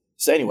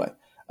 So anyway,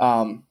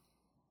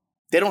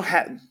 they don't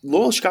have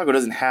Loyola Chicago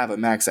doesn't have a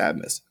Max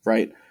Abmas,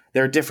 right?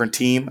 They're a different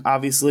team,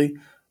 obviously,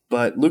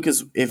 but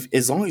Lucas,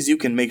 as long as you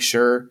can make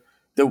sure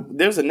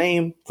there's a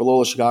name for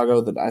Loyola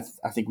Chicago that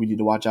I think we need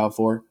to watch out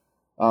for,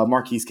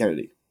 Marquise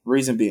Kennedy.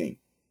 Reason being,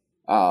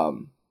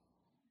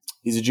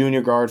 he's a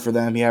junior guard for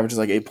them. He averages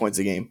like 8 points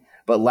a game.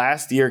 But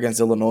last year against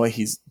Illinois,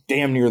 he's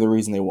damn near the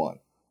reason they won.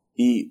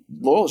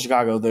 Loyola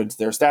Chicago, their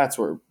stats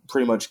were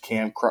pretty much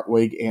Cam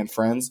Krutwig and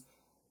friends.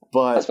 But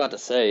I was about to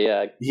say,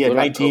 yeah. He had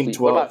 19,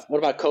 12. What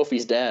about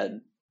Kofi's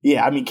dad?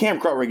 Yeah, I mean, Cam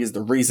Krutwig is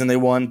the reason they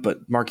won,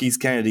 but Marquise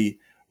Kennedy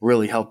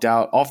really helped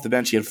out. Off the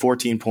bench, he had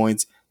 14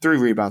 points, 3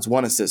 rebounds,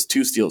 1 assist,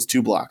 2 steals,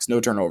 2 blocks, no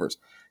turnovers.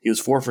 He was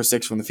 4 for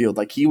 6 from the field.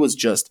 Like, he was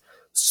just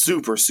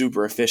super,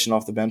 super efficient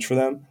off the bench for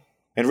them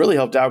and really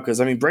helped out because,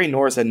 I mean, Braden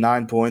Norris had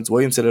 9 points.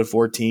 Williamson had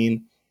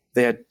 14.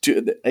 They had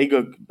 2.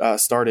 Agug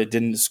started,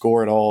 didn't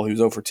score at all. He was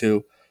 0 for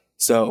 2.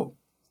 So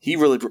he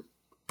really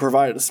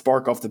provided a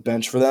spark off the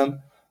bench for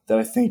them that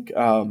I think,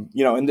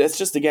 and it's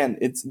just, again,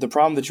 it's the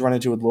problem that you run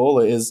into with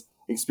Loyola is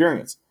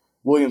experience.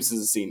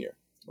 Williamson's a senior.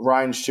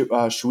 Ryan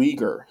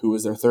Schwieger, who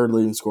was their 3rd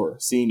leading scorer,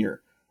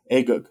 senior.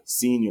 Agug,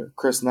 senior.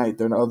 Chris Knight,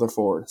 their other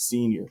forward,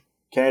 senior.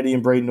 Kennedy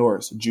and Braden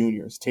Norris,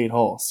 juniors. Tate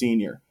Hall,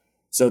 senior.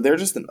 So they're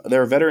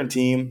a veteran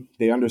team.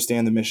 They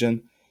understand the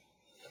mission.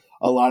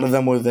 A lot of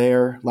them were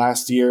there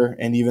last year,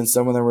 and even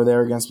some of them were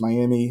there against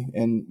Miami.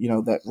 And,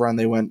 that run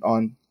they went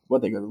on,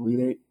 they go to Elite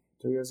Eight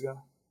 2 years ago?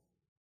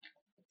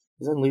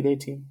 Is that an Elite Eight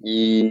team?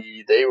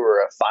 They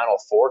were a Final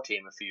Four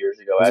team a few years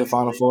ago. Was it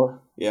Final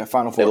Four? Yeah,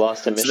 Final Four. They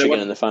lost to Michigan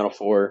in the Final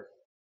Four.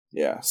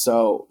 Yeah,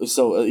 so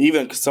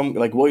even some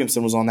like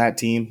Williamson was on that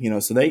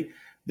team, so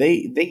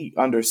they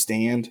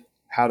understand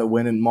how to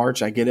win in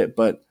March. I get it,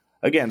 but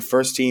again,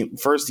 first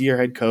year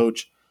head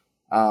coach.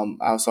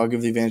 I'll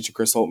give the advantage to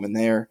Chris Holtmann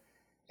there,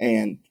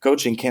 and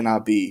coaching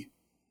cannot be,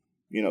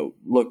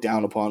 looked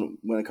down upon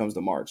when it comes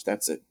to March.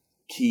 That's a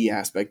key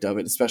aspect of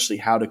it, especially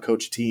how to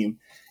coach a team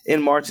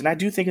in March. And I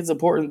do think it's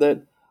important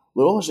that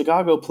Loyola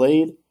Chicago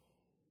played.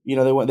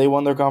 They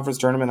won their conference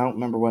tournament. I don't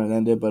remember when it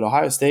ended, but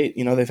Ohio State,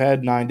 they've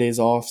had 9 days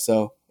off,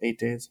 so 8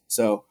 days.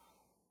 So,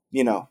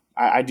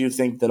 I do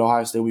think that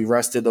Ohio State will be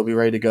rested. They'll be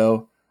ready to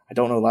go. I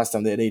don't know the last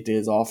time they had 8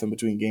 days off in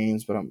between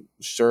games, but I'm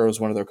sure it was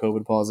one of their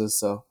COVID pauses.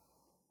 So,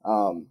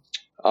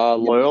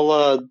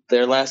 Loyola,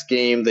 their last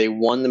game, they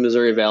won the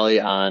Missouri Valley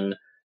on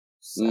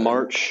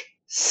March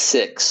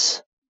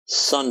 6th,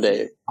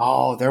 Sunday.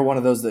 Oh, they're one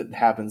of those that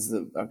happens.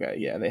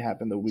 They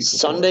happen the week before.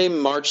 Sunday,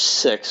 March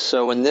 6th.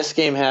 So when this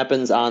game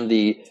happens on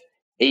the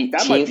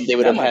 18th, they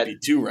would have had be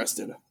too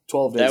rested.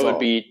 12 days. That would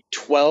be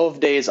 12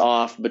 days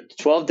off, but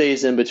 12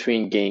 days in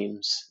between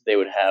games they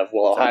would have.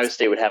 Well, Ohio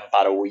State would have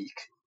about a week.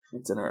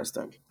 It's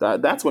interesting.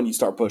 That's when you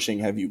start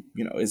pushing.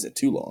 Is it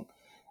too long?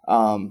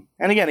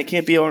 And again, it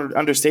can't be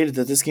understated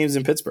that this game's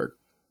in Pittsburgh.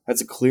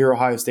 That's a clear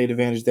Ohio State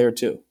advantage there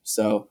too.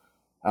 So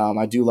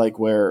I do like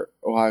where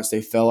Ohio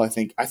State fell. I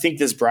think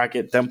this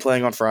bracket, them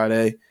playing on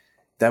Friday,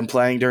 them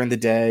playing during the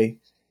day,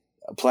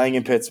 playing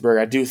in Pittsburgh,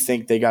 I do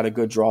think they got a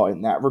good draw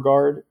in that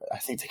regard. I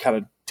think they got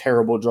a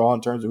terrible draw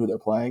in terms of who they're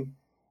playing.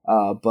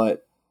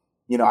 But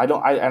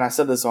I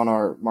said this on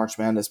our March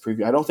Madness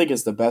preview. I don't think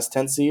it's the best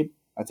 10 seed.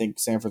 I think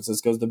San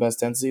Francisco's the best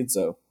 10 seed,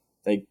 so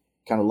they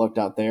kind of lucked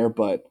out there.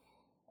 But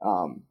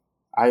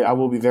I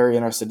will be very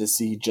interested to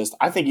see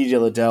I think EJ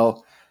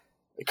Liddell,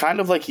 kind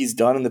of like he's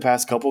done in the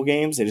past couple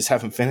games, they just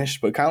haven't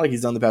finished, but kind of like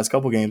he's done the past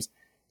couple games,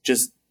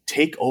 just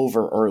take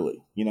over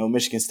early.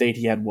 Michigan State,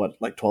 he had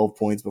 12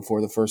 points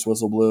before the first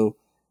whistle blew.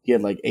 He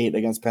had 8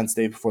 against Penn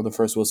State before the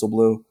first whistle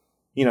blew.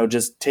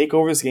 Just take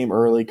over this game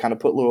early, kind of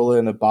put Loyola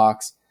in a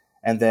box,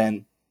 and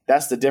then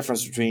That's the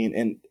difference between,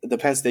 and the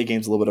Penn State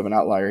game's a little bit of an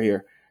outlier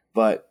here,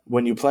 but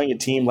when you're playing a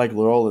team like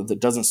Loyola that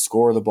doesn't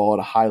score the ball at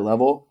a high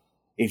level,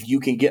 if you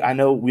can get, I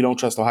know we don't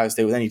trust Ohio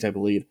State with any type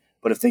of lead,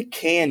 but if they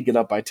can get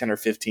up by 10 or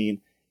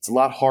 15, it's a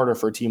lot harder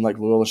for a team like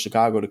Loyola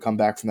Chicago to come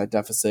back from that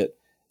deficit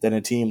than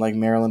a team like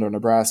Maryland or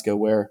Nebraska,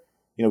 where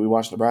we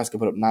watched Nebraska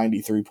put up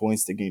 93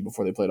 points the game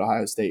before they played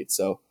Ohio State.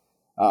 So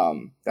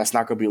that's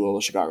not going to be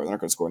Loyola Chicago. They're not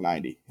going to score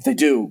 90. If they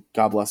do,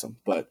 God bless them.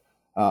 But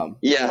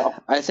yeah,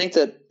 I think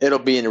that it'll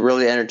be a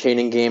really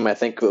entertaining game. I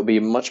think it'll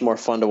be much more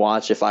fun to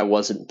watch if I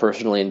wasn't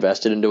personally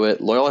invested into it.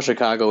 Loyola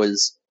Chicago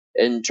is,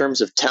 in terms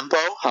of tempo,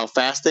 how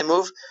fast they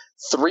move,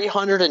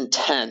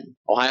 310.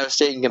 Ohio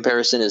State, in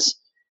comparison, is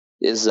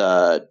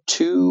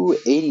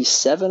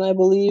 287, I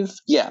believe.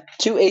 Yeah,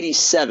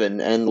 287,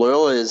 and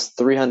Loyola is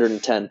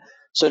 310.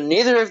 So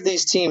neither of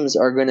these teams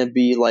are going to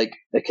be like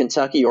a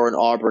Kentucky or an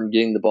Auburn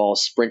getting the ball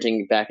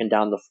sprinting back and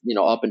down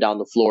up and down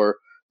the floor.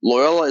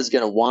 Loyola is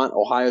going to want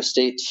Ohio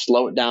State to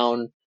slow it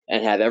down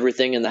and have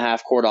everything in the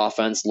half court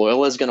offense.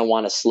 Loyola is going to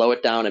want to slow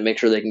it down and make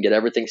sure they can get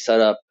everything set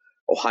up.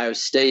 Ohio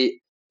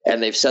State,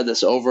 and they've said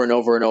this over and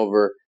over and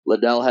over.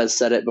 Liddell has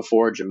said it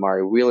before.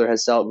 Jamari Wheeler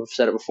has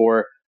said it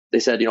before. They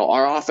said,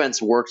 our offense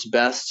works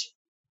best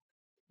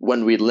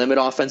when we limit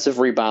offensive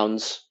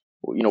rebounds.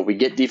 We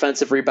get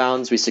defensive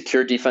rebounds, we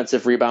secure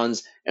defensive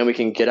rebounds, and we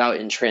can get out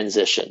in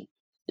transition.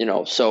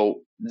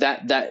 So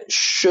that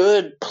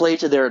should play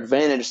to their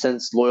advantage,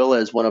 since Loyola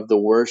is one of the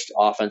worst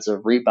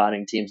offensive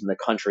rebounding teams in the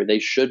country. They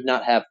should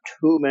not have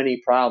too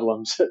many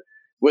problems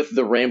with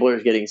the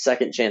Ramblers getting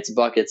second chance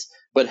buckets.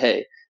 But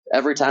hey,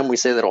 every time we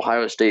say that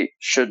Ohio State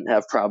shouldn't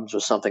have problems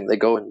with something, they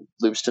go and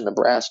lose to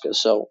Nebraska.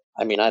 So,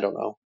 I don't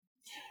know.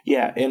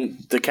 Yeah, and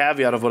the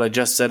caveat of what I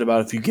just said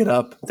about if you get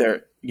up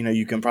there,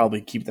 you can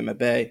probably keep them at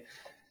bay.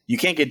 You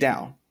can't get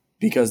down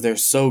because they're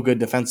so good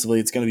defensively.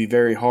 It's going to be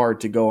very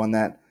hard to go on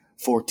that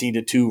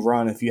 14-2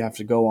 run if you have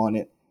to go on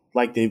it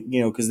like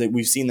because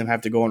we've seen them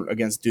have to go on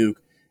against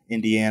Duke,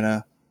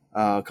 Indiana,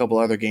 a couple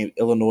other games.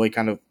 Illinois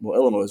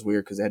Illinois is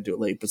weird because they had to do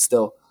it late, but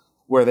still,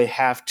 where they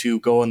have to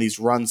go on these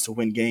runs to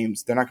win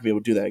games, they're not going to be able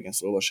to do that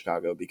against Loyola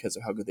Chicago because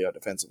of how good they are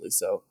defensively.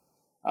 So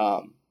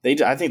I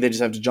think they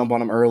just have to jump on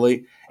them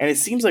early. And it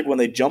seems like when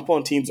they jump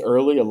on teams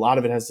early, a lot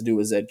of it has to do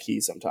with Zed Key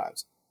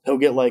sometimes. He'll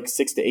get like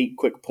 6 to 8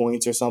 quick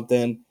points or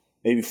something,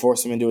 maybe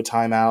force him into a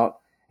timeout.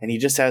 And he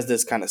just has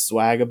this kind of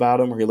swag about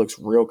him where he looks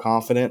real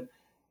confident.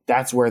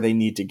 That's where they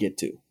need to get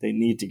to. They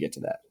need to get to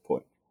that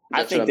point.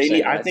 I think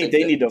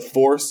they need to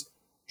force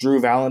Drew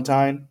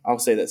Valentine. I'll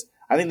say this.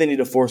 I think they need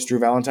to force Drew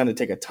Valentine to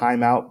take a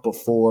timeout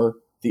before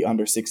the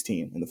under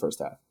 16 in the first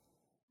half.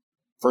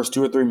 First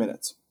 2 or 3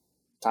 minutes.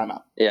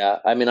 Timeout. Yeah,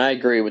 I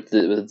agree with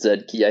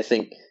Zed Key. I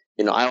think,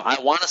 I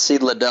want to see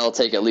Liddell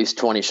take at least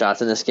 20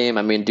 shots in this game.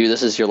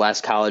 This is your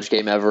last college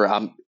game ever.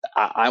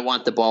 I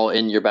want the ball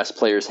in your best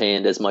player's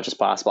hand as much as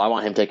possible. I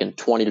want him taking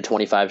 20 to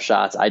 25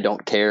 shots. I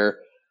don't care.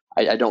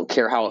 I don't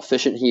care how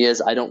efficient he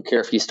is. I don't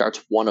care if he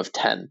starts 1 of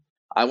 10.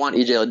 I want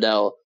EJ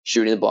Liddell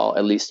shooting the ball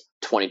at least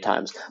 20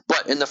 times.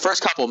 But in the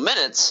first couple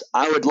minutes,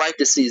 I would like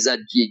to see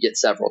Zed Key get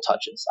several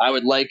touches. I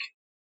would like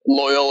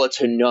Loyola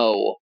to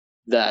know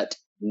that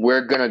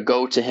we're going to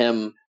go to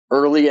him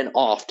early and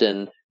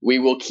often. We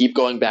will keep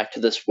going back to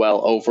this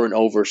well over and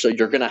over. So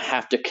you're going to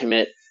have to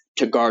commit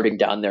to guarding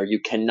down there. You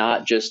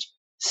cannot just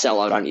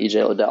sell out on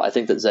EJ Liddell. I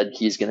think that Zed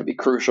Key is going to be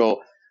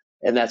crucial.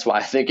 And that's why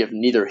I think if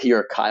neither he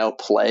or Kyle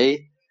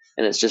play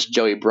and it's just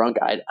Joey Brunk,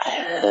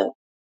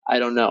 I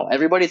don't know.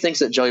 Everybody thinks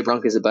that Joey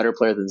Brunk is a better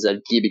player than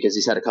Zed Key because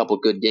he's had a couple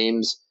good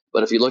games.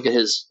 But if you look at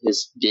his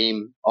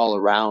game all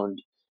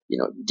around,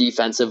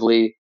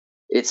 defensively,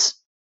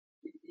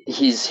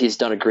 he's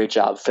done a great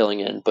job filling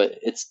in. But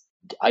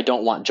I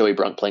don't want Joey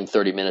Brunk playing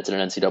 30 minutes in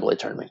an NCAA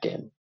tournament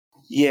game.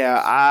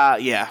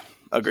 Yeah,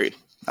 agreed.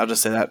 I'll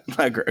just say that.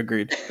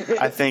 Agreed.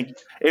 I think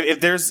if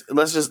there's,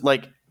 let's just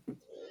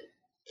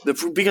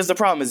because the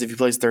problem is if he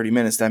plays 30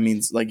 minutes, that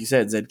means, like you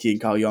said, Zed Key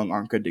and Kyle Young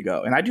aren't good to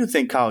go. And I do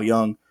think Kyle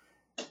Young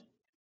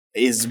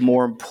is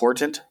more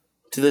important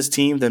to this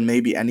team than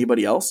maybe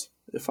anybody else,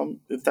 if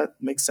that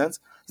makes sense.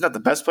 He's not the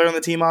best player on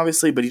the team,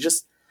 obviously, but he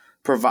just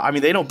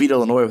they don't beat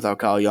Illinois without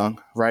Kyle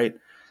Young, right?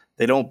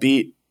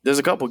 There's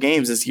a couple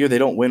games this year they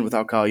don't win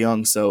without Kyle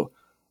Young, so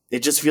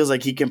it just feels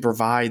like he can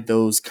provide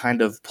those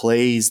kind of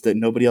plays that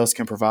nobody else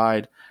can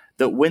provide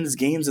that wins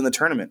games in the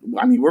tournament.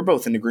 We're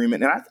both in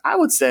agreement, and I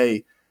would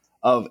say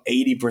of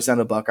 80%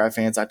 of Buckeye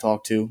fans I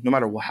talk to, no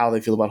matter how they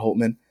feel about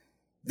Holtman,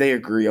 they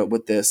agree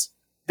with this.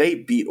 They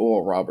beat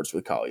Oral Roberts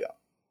with Kyle Young.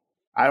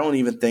 I don't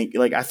even think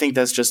I think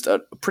that's just a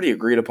pretty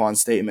agreed upon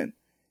statement.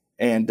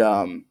 And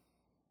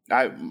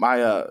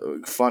my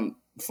fun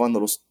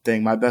little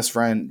thing. My best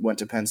friend went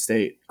to Penn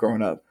State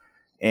growing up,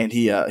 and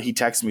he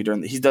texted me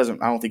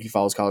I don't think he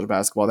follows college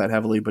basketball that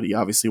heavily, but he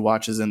obviously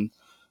watches in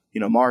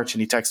March,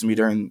 and he texted me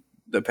during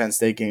the Penn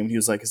State game. He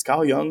was like, "Is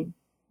Kyle Young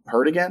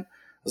hurt again?"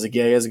 I was like,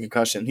 "Yeah, he has a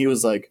concussion." He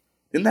was like,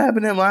 "Didn't that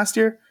happen to him last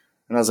year?"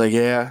 And I was like,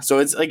 "Yeah." So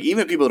it's like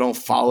even people who don't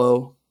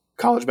follow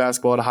college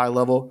basketball at a high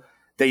level,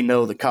 they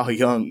know that Kyle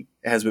Young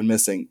has been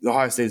missing.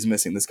 Ohio State is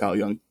missing this Kyle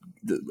Young.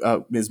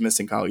 Is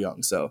missing Kyle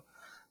Young. So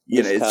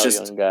you know, This it's Kyle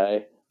just Young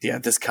guy. yeah,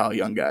 this Kyle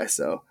Young guy.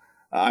 So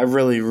I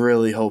really,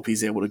 really hope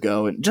he's able to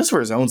go, and just for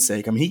his own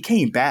sake. I mean, he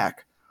came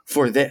back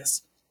for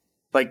this.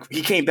 Like,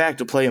 he came back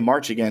to play in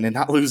March again and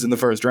not lose in the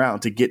first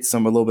round to get a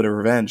little bit of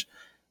revenge.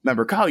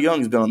 Remember, Kyle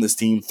Young's been on this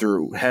team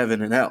through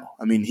heaven and hell.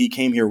 I mean, he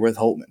came here with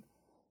Holtman.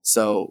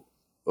 So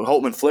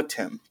Holtman flipped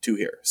him to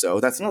here.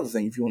 So that's another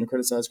thing. If you want to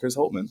criticize Chris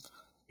Holtman,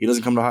 he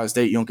doesn't come to Ohio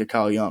State, you don't get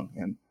Kyle Young.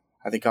 And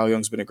I think Kyle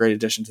Young's been a great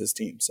addition to this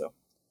team. So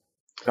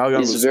Kyle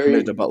Young was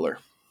committed to Butler.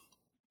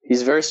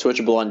 He's very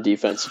switchable on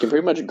defense. He can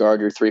pretty much guard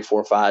your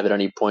 3-4-5 at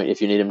any point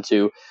if you need him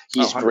to.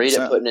 He's great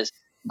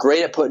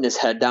at putting his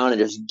head down and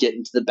just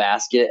getting to the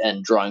basket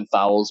and drawing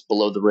fouls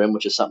below the rim,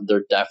 which is something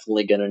they're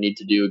definitely going to need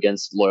to do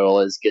against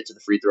Loyola, is get to the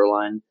free throw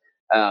line.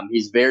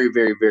 He's very,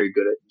 very, very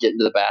good at getting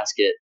to the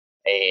basket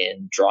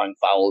and drawing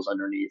fouls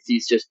underneath.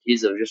 He's just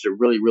a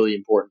really, really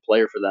important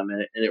player for them,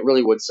 and it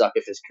really would suck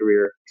if his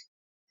career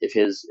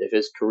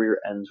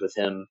ends with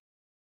him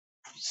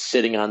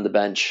sitting on the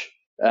bench,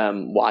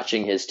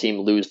 watching his team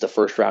lose the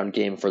first round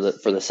game for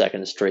the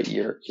second straight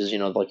year. Because,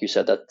 like you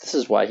said, that this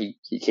is why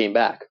he came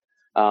back.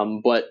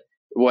 But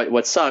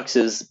what sucks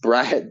is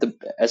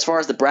as far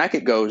as the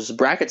bracket goes, the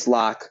brackets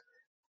lock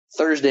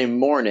Thursday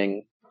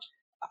morning.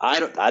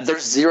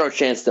 There's zero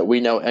chance that we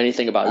know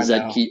anything about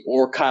Zed Key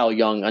or Kyle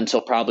Young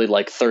until probably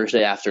like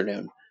Thursday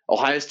afternoon.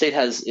 Ohio State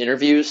has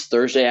interviews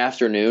Thursday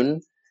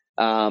afternoon.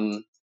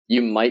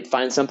 You might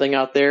find something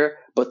out there,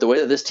 but the way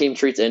that this team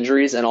treats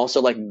injuries and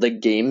also like the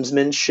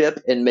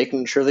gamesmanship and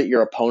making sure that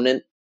your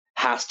opponent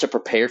has to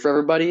prepare for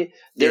everybody,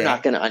 they're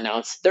not going to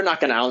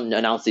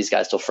announce these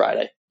guys till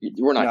Friday.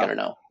 We're not going to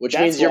know, which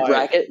means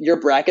your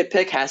bracket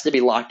pick has to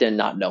be locked in,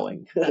 not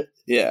knowing.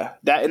 Yeah,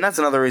 that's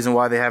another reason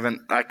why they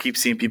haven't. I keep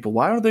seeing people.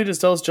 Why don't they just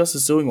tell us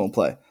Justice Sueing won't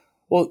play?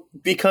 Well,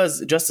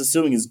 because Justice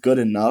Sueing is good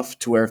enough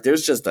to where if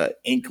there's just an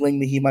inkling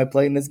that he might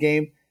play in this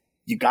game,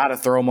 you got to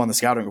throw him on the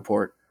scouting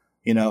report.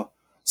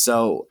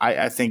 So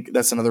I think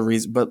that's another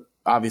reason. But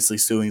obviously,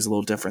 Sueing is a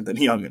little different than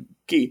Young and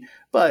Key.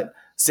 But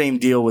same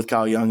deal with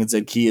Kyle Young and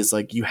Zed Key is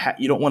like you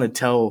don't want to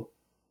tell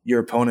your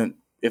opponent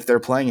if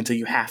they're playing until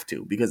you have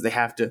to, because they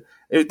have to.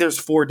 There's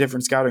 4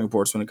 different scouting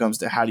reports when it comes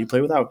to how do you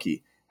play without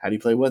Key, how do you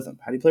play with him,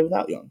 how do you play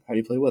without Young, how do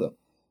you play with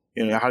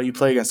him, how do you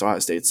play against Ohio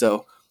State.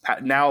 So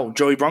now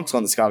Joey Brunk's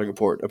on the scouting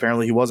report.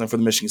 Apparently he wasn't for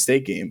the Michigan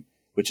State game,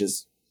 which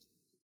is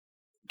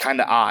kind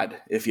of odd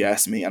if you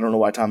ask me. I don't know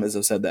why Tom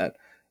Izzo said that,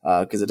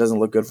 because it doesn't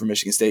look good for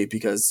Michigan State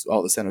because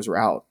all the centers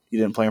were out. You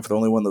didn't play him for the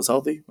only one that was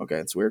healthy. Okay,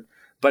 it's weird,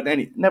 but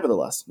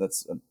nevertheless,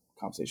 that's a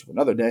conversation for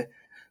another day.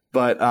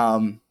 But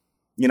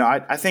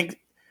I think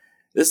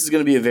this is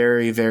going to be a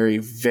very, very,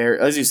 very,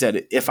 as you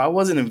said, if I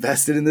wasn't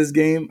invested in this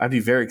game, I'd be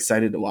very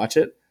excited to watch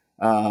it.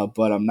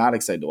 But I'm not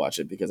excited to watch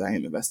it because I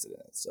am invested in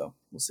it. So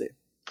we'll see.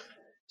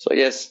 So I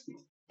guess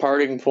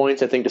parting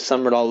points, I think to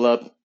sum it all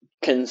up,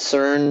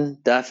 concern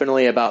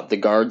definitely about the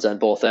guards on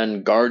both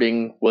ends,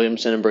 guarding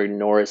Williamson and Braden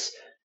Norris.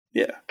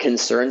 Yeah.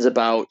 Concerns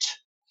about.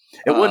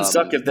 It wouldn't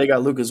suck if they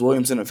got Lucas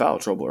Williamson in foul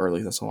trouble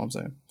early. That's all I'm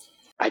saying.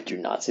 I do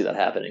not see that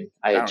happening.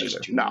 I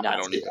just do not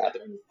see it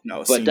happening.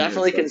 No, but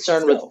definitely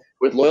concerned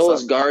with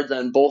Loyola's guards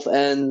on both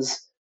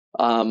ends.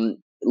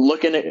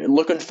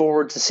 Looking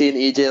forward to seeing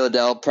EJ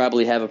Liddell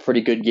probably have a pretty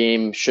good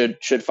game. Should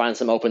find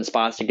some open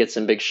spots to get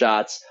some big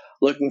shots.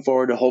 Looking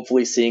forward to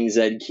hopefully seeing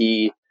Zed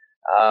Key,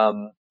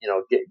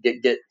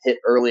 get hit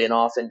early and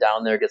often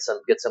down there. Get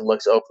some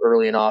looks up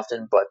early and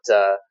often. But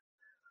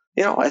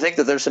I think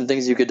that there's some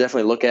things you could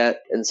definitely look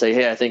at and say,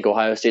 hey, I think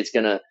Ohio State's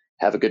gonna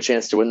have a good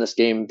chance to win this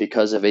game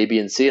because of A, B,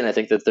 and C. And I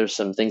think that there's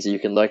some things that you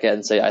can look at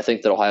and say, I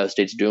think that Ohio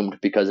State's doomed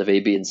because of A,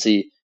 B, and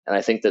C. And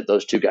I think that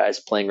those two guys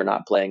playing or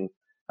not playing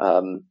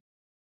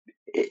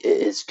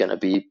is going to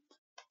be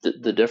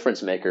the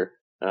difference maker.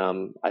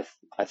 I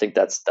think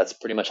that's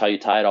pretty much how you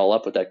tie it all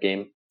up with that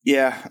game.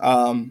 Yeah.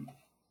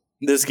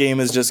 This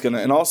game is just going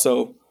to – and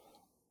also,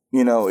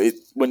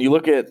 when you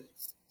look at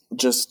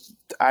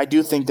I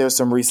do think there's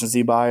some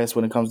recency bias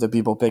when it comes to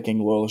people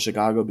picking Loyola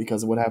Chicago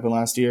because of what happened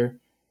last year.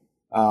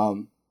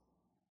 And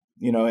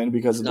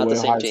because of the way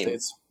Ohio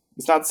State's.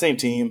 It's not the same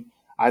team.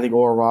 I think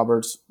Oral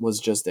Roberts was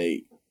just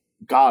a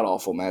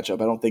god-awful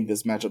matchup. I don't think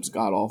this matchup's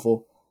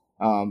god-awful.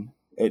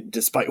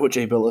 Despite what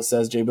Jay Billis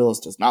says, Jay Billis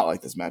does not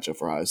like this matchup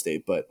for Ohio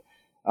State. But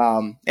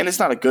and it's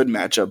not a good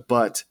matchup,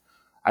 but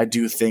I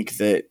do think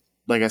that,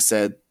 like I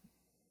said,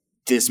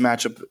 this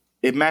matchup,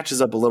 it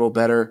matches up a little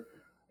better.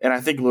 And I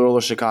think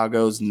Loyola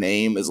Chicago's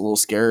name is a little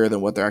scarier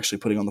than what they're actually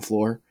putting on the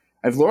floor.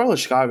 If Loyola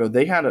Chicago,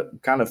 they kind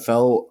of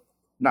fell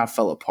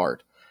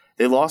apart.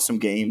 They lost some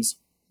games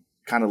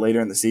kind of later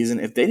in the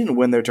season. If they didn't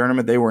win their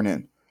tournament, they weren't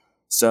in.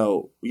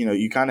 So,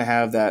 you kind of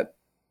have that.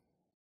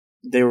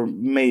 They were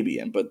maybe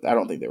in, but I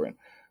don't think they were in.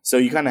 So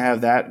you kind of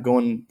have that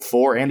going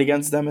for and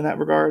against them in that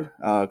regard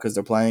because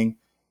they're playing,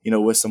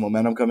 with some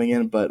momentum coming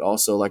in. But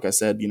also, like I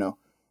said,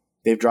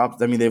 they've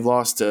dropped. I mean, they've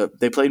lost to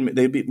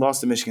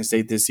lost to Michigan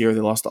State this year.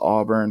 They lost to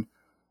Auburn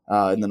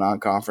in the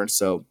non-conference.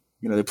 So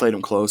they played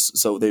them close.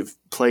 So they've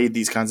played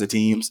these kinds of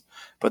teams,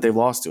 but they've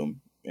lost to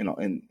them,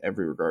 in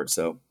every regard.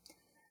 So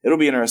it'll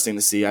be interesting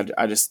to see.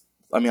 I just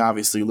I mean,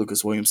 obviously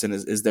Lucas Williamson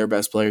is their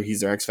best player.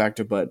 He's their X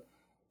factor, but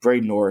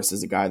Braden Norris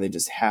is a guy they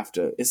just have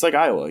to. It's like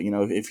Iowa,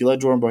 if you let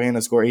Jordan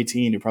Bohanna score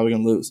 18, you're probably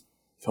going to lose.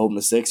 If you hold him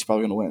to 6, you're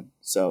probably going to win.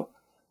 So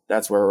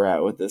that's where we're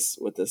at with this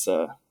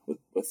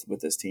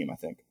team. I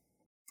think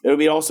it would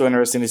be also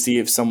interesting to see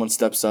if someone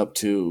steps up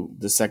to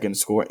the second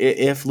score.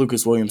 If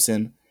Lucas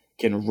Williamson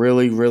can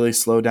really, really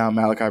slow down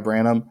Malachi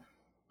Branham,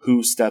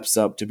 who steps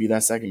up to be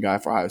that second guy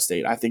for Ohio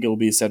State? I think it will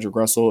be Cedric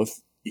Russell if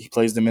he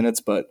plays the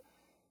minutes, but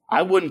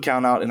I wouldn't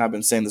count out, and I've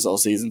been saying this all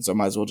season, so I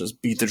might as well just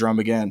beat the drum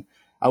again.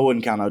 I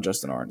wouldn't count out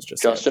Justin Ahrens.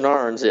 Justin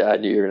Ahrens, yeah, I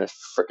knew you were going to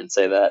freaking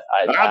say that.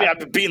 I've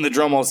been beating the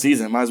drum all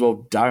season. Might as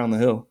well die on the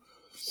hill.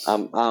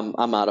 I'm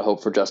out of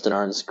hope for Justin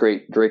Ahrens.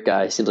 Great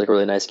guy. Seems like a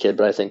really nice kid,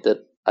 but I think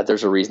that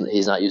there's a reason that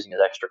he's not using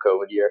his extra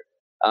COVID year.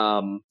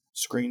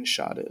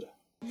 Screenshotted.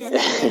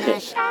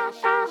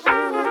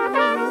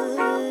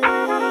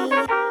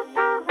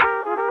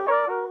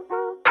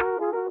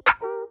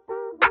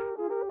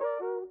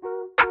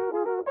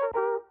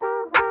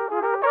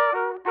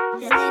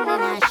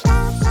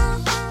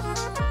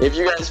 If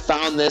you guys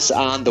found this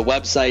on the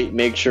website,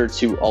 make sure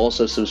to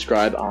also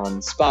subscribe on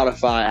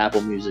Spotify,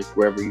 Apple Music,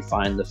 wherever you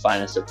find the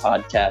finest of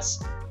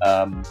podcasts.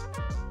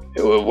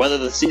 Whether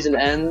the season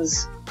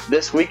ends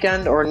this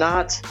weekend or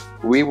not,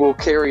 we will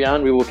carry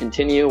on. We will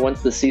continue.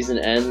 Once the season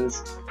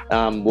ends,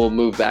 we'll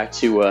move back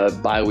to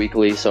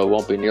bi-weekly, so it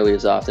won't be nearly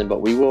as often. But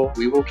we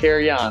will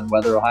carry on,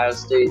 whether Ohio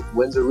State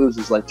wins or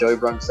loses. Like Joey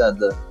Brunk said,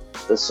 the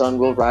sun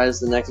will rise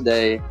the next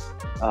day.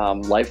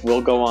 Life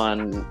will go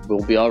on.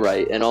 We'll be all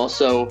right. And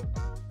also,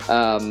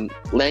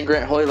 Land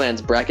Grant Holy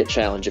Land's Bracket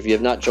Challenge. If you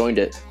have not joined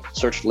it,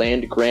 search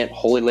Land Grant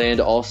Holy Land,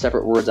 all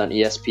separate words on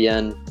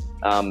ESPN.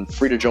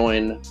 Free to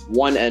join,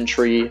 1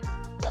 entry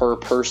per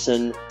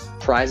person.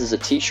 Prize is a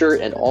t-shirt,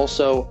 and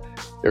also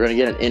you're going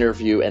to get an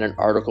interview and an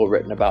article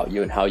written about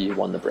you and how you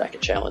won the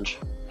Bracket Challenge.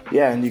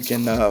 Yeah, and you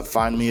can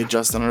find me at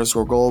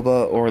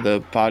Justin_Golba or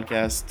the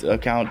podcast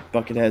account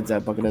Bucketheads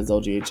at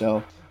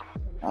BucketheadsLGHL.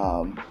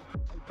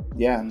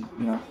 Yeah,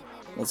 and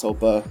let's hope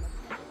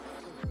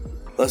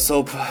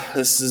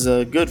this is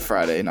a good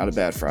Friday, not a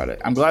bad Friday.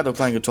 I'm glad they're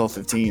playing at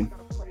 12:15.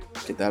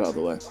 Get that out of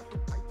the way.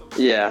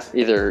 Yeah,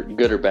 either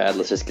good or bad.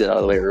 Let's just get out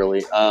of the way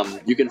early.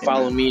 You can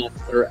follow me on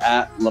Twitter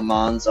at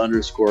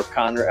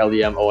 @Lemons_Connor,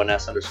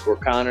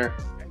 LEMONS_Connor.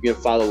 You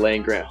can follow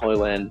Land Grant Holy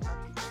Land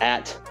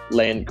at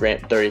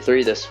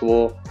LandGrant33. This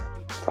will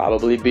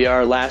probably be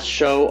our last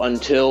show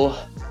until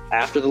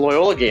after the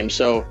Loyola game.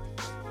 So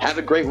have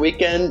a great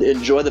weekend.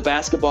 Enjoy the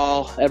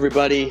basketball,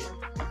 everybody.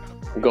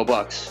 Go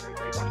Bucks.